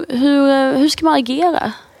 hur ska man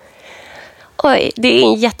agera? Oj, det är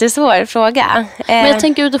en jättesvår fråga. Men jag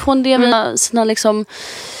tänker utifrån det med sina liksom...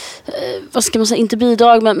 vad ska man säga, inte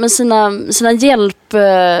bidrag men sina hjälp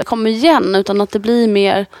kommer igen, utan att det blir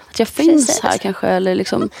mer att jag finns här kanske, eller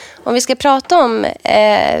liksom. Om vi ska prata om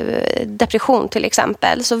depression till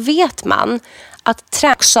exempel, så vet man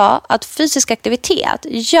att fysisk aktivitet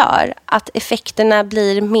gör att effekterna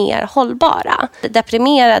blir mer hållbara.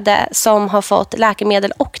 Deprimerade som har fått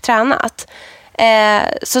läkemedel och tränat,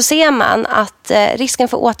 så ser man att risken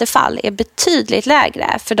för återfall är betydligt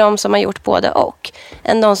lägre för de som har gjort både och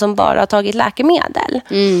än de som bara har tagit läkemedel.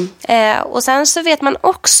 Och sen så vet man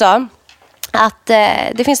också att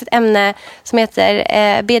det finns ett ämne som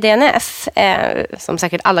heter BDNF, som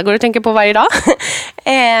säkert alla går och tänker på varje dag.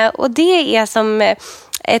 Och det är som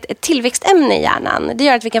ett tillväxtämne i hjärnan. Det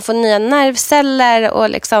gör att vi kan få nya nervceller och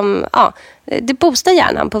liksom, det boostar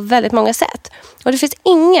hjärnan på väldigt många sätt. Och det finns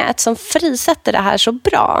inget som frisätter det här så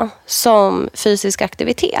bra som fysisk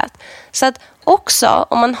aktivitet. Så att också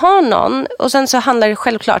om man har någon, och sen så handlar det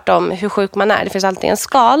självklart om hur sjuk man är. Det finns alltid en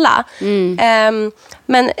skala.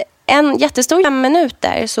 Men en jättestor 5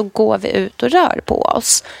 minuter så går vi ut och rör på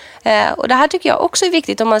oss. Och det här tycker jag också är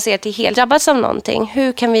viktigt om man ser till helt drabbats av någonting.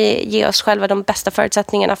 Hur kan vi ge oss själva de bästa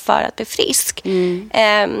förutsättningarna för att bli frisk?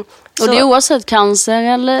 Och det är oavsett cancer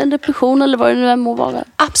eller depression eller vad det nu än må vara.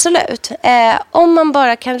 Absolut. Om man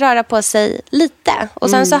bara kan röra på sig lite. Och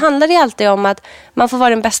sen så handlar det alltid om att man får vara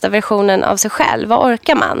den bästa versionen av sig själv. Vad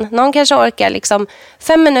orkar man? Någon kanske orkar liksom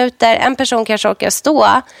 5 minuter. En person kanske orkar stå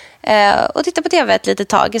och titta på tv ett litet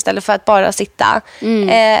tag istället för att bara sitta.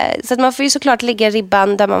 Så att man får ju såklart lägga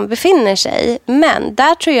ribban där man befinner sig. Men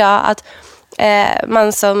där tror jag att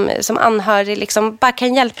man som anhörig liksom bara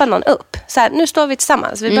kan hjälpa någon upp. Så här, nu står vi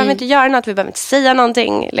tillsammans. Vi behöver inte göra något, vi behöver inte säga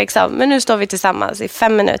någonting. Liksom, men nu står vi tillsammans i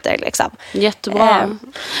 5 minuter. Liksom. Jättebra.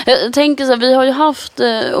 Jag tänker så här, vi har ju haft,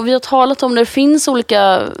 och vi har talat om det finns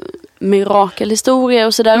olika mirakelhistorier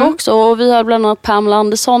och sådär också. Och vi har bland annat Pamela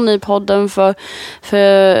Andersson i podden för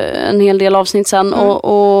en hel del avsnitt sedan.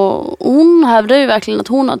 Och hon hävdar ju verkligen att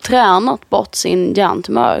hon har tränat bort sin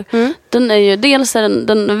hjärntumör. Den är ju, dels är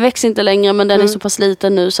den växer inte längre, men den är så pass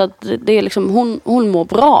liten nu så att det är liksom, hon mår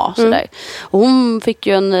bra sådär. Och hon fick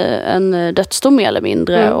ju en dödsdom mer eller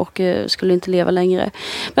mindre och skulle inte leva längre.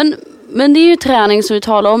 Men det är ju träning som vi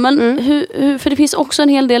talar om. Men hur, för det finns också en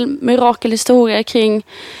hel del mirakelhistorier kring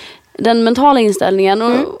den mentala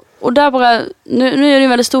inställningen. Och där bara, nu är det en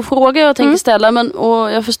väldigt stor fråga jag tänker ställa,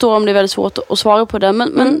 och jag förstår om det är väldigt svårt att svara på det.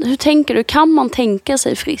 Men hur tänker du? Kan man tänka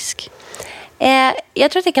sig frisk?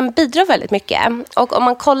 Jag tror att det kan bidra väldigt mycket. Och om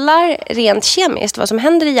man kollar rent kemiskt vad som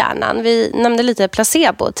händer i hjärnan. Vi nämnde lite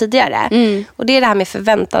placebo tidigare. Och det är det här med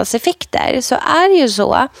förväntanseffekter. Så är det ju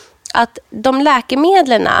så att de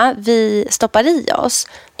läkemedlen vi stoppar i oss,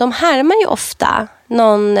 de härmar ju ofta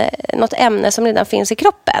något ämne som redan finns i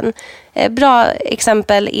kroppen. Bra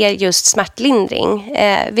exempel är just smärtlindring.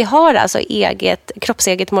 Vi har alltså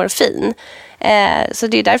kroppseget morfin. Så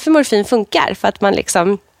det är därför morfin funkar, för att man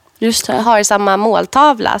liksom har samma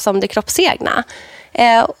måltavla som det kroppsegna.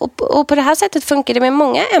 Och på det här sättet funkar det med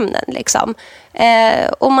många ämnen. Liksom.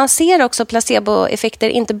 Och man ser också placeboeffekter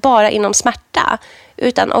inte bara inom smärta,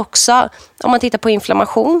 utan också om man tittar på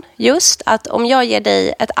inflammation. Just att om jag ger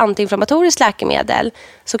dig ett antiinflammatoriskt läkemedel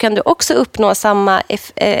så kan du också uppnå samma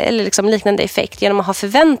eller liksom liknande effekt genom att ha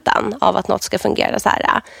förväntan av att något ska fungera så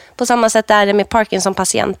här. På samma sätt är det med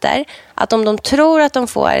Parkinson-patienter. Att om de tror att de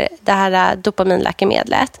får det här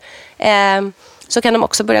dopaminläkemedlet så kan de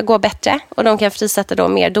också börja gå bättre. Och de kan frisätta då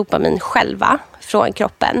mer dopamin själva från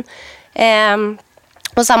kroppen.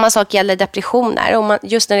 Och samma sak gäller depressioner.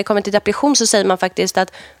 Just när det kommer till depression så säger man faktiskt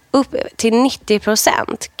att upp till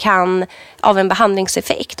 90% kan av en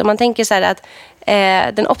behandlingseffekt. Om man tänker så här att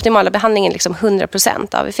den optimala behandlingen är liksom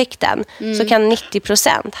 100% av effekten, så kan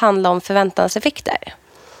 90% handla om förväntanseffekter.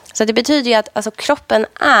 Så det betyder ju att alltså, kroppen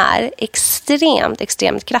är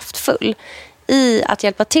extremt kraftfull i att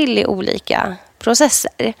hjälpa till i olika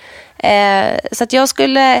processer. Så att jag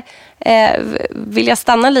skulle vilja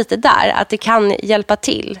stanna lite där, att det kan hjälpa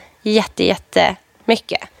till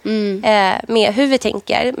jättemycket med hur vi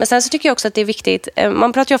tänker. Men sen så tycker jag också att det är viktigt,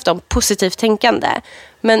 man pratar ju ofta om positivt tänkande,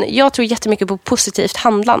 men jag tror jättemycket på positivt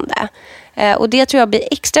handlande. Och det tror jag blir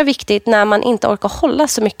extra viktigt när man inte orkar hålla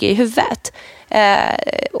så mycket i huvudet.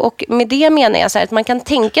 Och med det menar jag så här, att man kan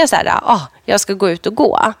tänka så här, jag ska gå ut och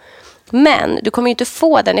gå. Men du kommer ju inte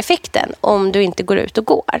få den effekten om du inte går ut och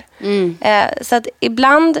går. Så att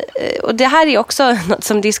ibland, och det här är också något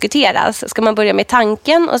som diskuteras. Ska man börja med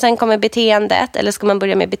tanken och sen kommer beteendet? Eller ska man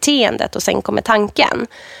börja med beteendet och sen kommer tanken?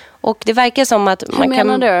 Och det verkar som att Hur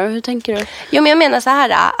menar du? Hur tänker du? Jo, men jag menar så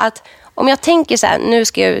här att om jag tänker så här, nu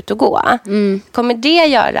ska jag ut och gå. Kommer det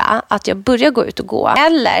göra att jag börjar gå ut och gå?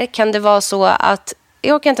 Eller kan det vara så att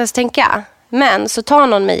jag kan inte ens tänka. Men så tar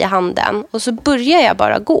någon mig i handen och så börjar jag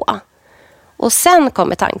bara gå. Och sen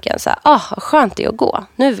kommer tanken så här, skönt det är att gå.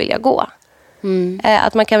 Nu vill jag gå.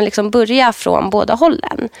 Att man kan liksom börja från båda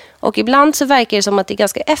hållen. Och ibland så verkar det som att det är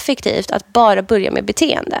ganska effektivt att bara börja med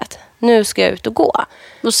beteendet. Nu ska jag ut och gå.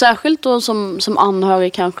 Och särskilt då som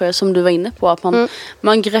anhörig kanske, som du var inne på, att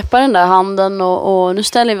man greppar den där handen och nu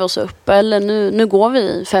ställer vi oss upp. Eller nu går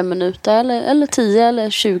vi 5 minuter eller 10 eller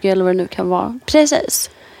 20 eller vad det nu kan vara. Precis.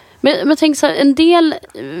 Men tänk så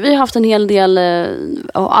här, vi har haft en hel del,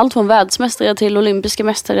 allt från världsmästare till olympiska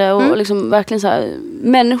mästare och liksom verkligen så här,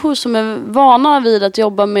 människor som är vana vid att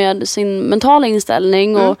jobba med sin mentala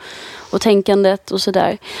inställning och tänkandet och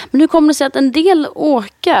sådär. Men hur kommer det sig att en del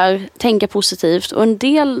orkar tänka positivt och en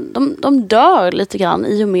del de dör lite grann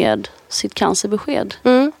i och med sitt cancerbesked?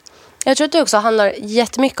 Jag tror att det också handlar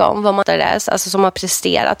jättemycket om vad man alltså som har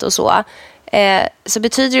presterat och så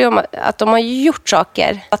betyder det ju att de har gjort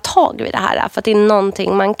saker att ta tag vid det här för att det är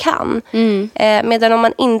någonting man kan. Medan om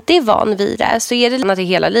man inte är van vid det så är det till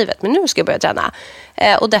hela livet. Men nu ska jag börja träna.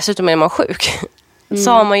 Och dessutom är man sjuk.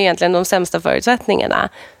 Så har man ju egentligen de sämsta förutsättningarna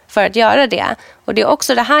för att göra det. Och det är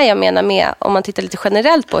också det här jag menar med, om man tittar lite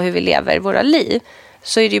generellt på hur vi lever våra liv,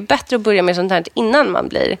 så är det ju bättre att börja med sånt här innan man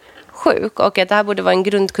blir sjuk. Och att det här borde vara en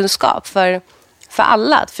grundkunskap för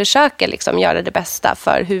alla att försöka liksom göra det bästa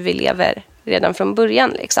för hur vi lever redan från början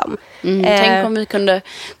liksom. Tänk om vi kunde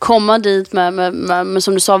komma dit med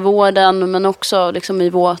som du sa, vården, men också liksom i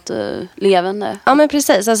vårt levande. Ja, men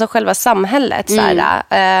precis, alltså själva samhället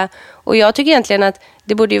såhär. Och jag tycker egentligen att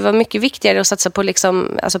det borde ju vara mycket viktigare att satsa på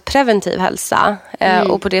liksom, alltså preventiv hälsa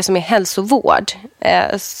och på det som är hälsovård.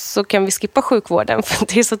 Så kan vi skippa sjukvården, för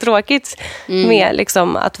det är så tråkigt med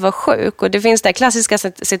liksom, att vara sjuk. Och det finns det klassiska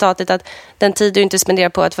citatet att den tid du inte spenderar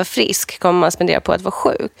på att vara frisk kommer man spendera på att vara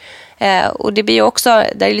sjuk. Och det blir ju också,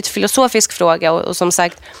 det är lite filosofisk fråga och som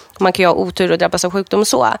sagt, man kan ju ha otur och drabbas av sjukdom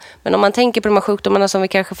så. Men om man tänker på de här sjukdomarna som vi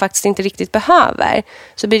kanske faktiskt inte riktigt behöver,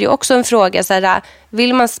 så blir det också en fråga så här,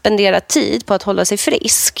 vill man spendera tid på att hålla sig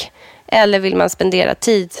frisk eller vill man spendera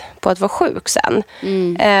tid på att vara sjuk sen?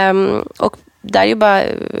 Och det är ju bara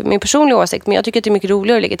min personliga åsikt, men jag tycker att det är mycket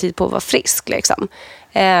roligare att lägga tid på att vara frisk liksom.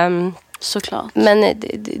 Såklart. Men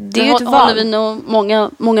det är ju ett val. Håller vi nog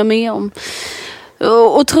många med om.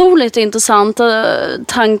 Otroligt intressanta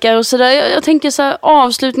tankar och sådär. Jag tänker så här,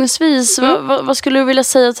 avslutningsvis, vad skulle du vilja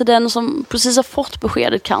säga till den som precis har fått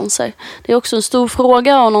beskedet cancer? Det är också en stor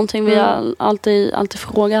fråga och någonting vi alltid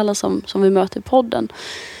frågar alla som vi möter i podden.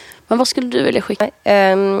 Men vad skulle du vilja skicka?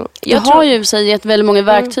 Jag har ju gett väldigt många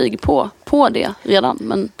verktyg på det redan.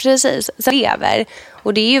 Men precis, så lever.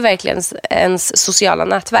 Och det är ju verkligen ens sociala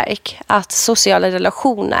nätverk. Att sociala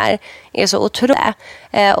relationer är så otroliga.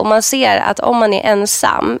 Och man ser att om man är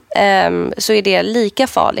ensam så är det lika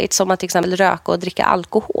farligt som att till exempel röka och dricka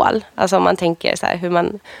alkohol. Alltså om man tänker så här, hur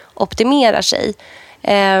man optimerar sig.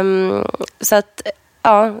 Så att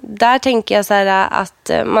ja, där tänker jag så här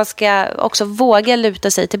att man ska också våga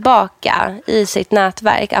luta sig tillbaka i sitt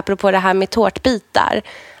nätverk. Apropå det här med tårtbitar.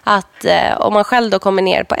 Att om man själv då kommer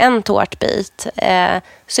ner på en tårtbit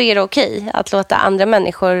så är det okej att låta andra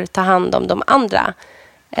människor ta hand om de andra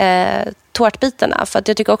tårtbitarna. För att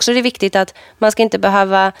jag tycker också det är viktigt att man ska inte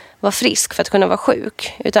behöva vara frisk för att kunna vara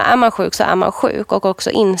sjuk. Utan är man sjuk så är man sjuk, och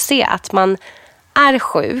också inse att man är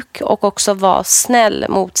sjuk och också vara snäll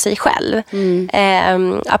mot sig själv.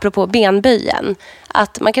 Apropå benböjen.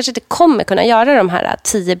 Att man kanske inte kommer kunna göra de här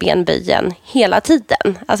 10 benböjen hela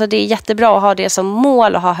tiden. Alltså det är jättebra att ha det som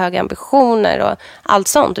mål och ha höga ambitioner och allt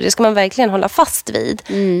sånt. Och det ska man verkligen hålla fast vid.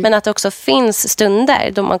 Men att det också finns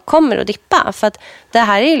stunder då man kommer att dippa. För att det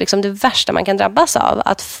här är ju liksom det värsta man kan drabbas av.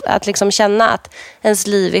 Att liksom känna att ens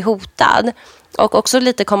liv är hotad. Och också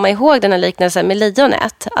lite komma ihåg den här liknelsen med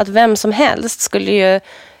lejonet. Att vem som helst skulle ju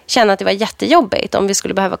känna att det var jättejobbigt om vi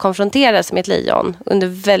skulle behöva konfronteras med ett lejon under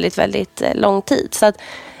väldigt, väldigt lång tid. Så att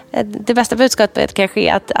det bästa budskapet kanske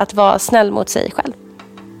är att vara snäll mot sig själv.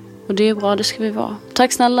 Och det är bra, det ska vi vara.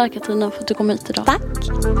 Tack snälla Katarina för att du kom hit idag. Tack!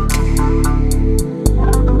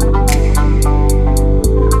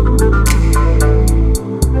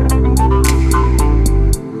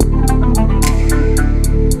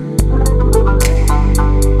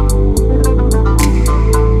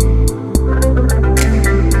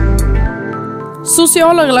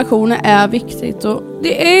 Sociala relationer är viktigt och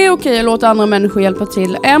det är okej att låta andra människor hjälpa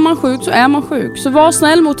till. Är man sjuk så är man sjuk. Så var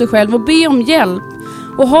snäll mot dig själv och be om hjälp.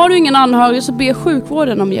 Och har du ingen anhörig så be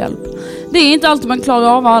sjukvården om hjälp. Det är inte alltid man klarar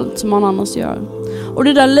av allt som man annars gör. Och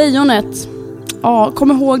det där lejonet, ja,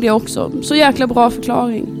 kom ihåg det också. Så jäkla bra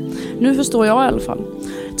förklaring. Nu förstår jag i alla fall.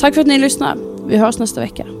 Tack för att ni lyssnar. Vi hörs nästa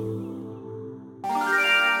vecka.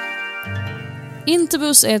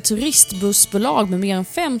 Interbus är ett turistbussbolag med mer än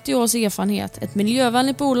 50 års erfarenhet. Ett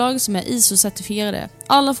miljövänligt bolag som är ISO-certifierade.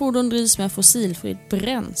 Alla fordon drivs med fossilfritt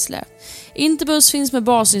bränsle. Interbus finns med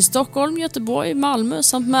bas i Stockholm, Göteborg, Malmö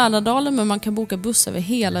samt Mälardalen, men man kan boka bussar över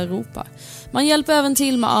hela Europa. Man hjälper även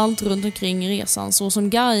till med allt runt omkring resan, såsom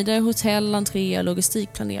guider, hotell, entréer,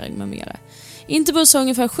 logistikplanering med mera. Interbus har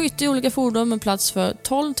ungefär 70 olika fordon med plats för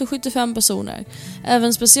 12-75 personer.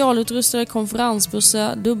 Även specialutrustade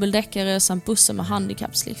konferensbussar, dubbeldäckare samt bussar med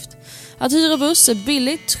handikappslift. Att hyra buss är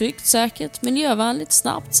billigt, tryggt, säkert, miljövänligt,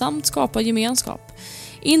 snabbt samt skapar gemenskap.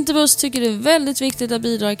 Interbus tycker det är väldigt viktigt att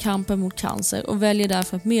bidra i kampen mot cancer och väljer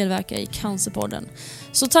därför att medverka i Cancerpodden.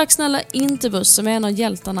 Så tack snälla Interbus som är en av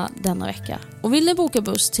hjältarna denna vecka. Och vill ni boka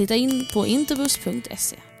buss, titta in på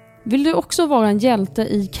interbus.se. Vill du också vara en hjälte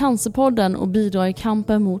i Cancerpodden och bidra i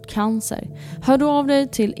kampen mot cancer? Hör du av dig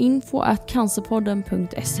till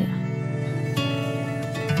info@cancerpodden.se.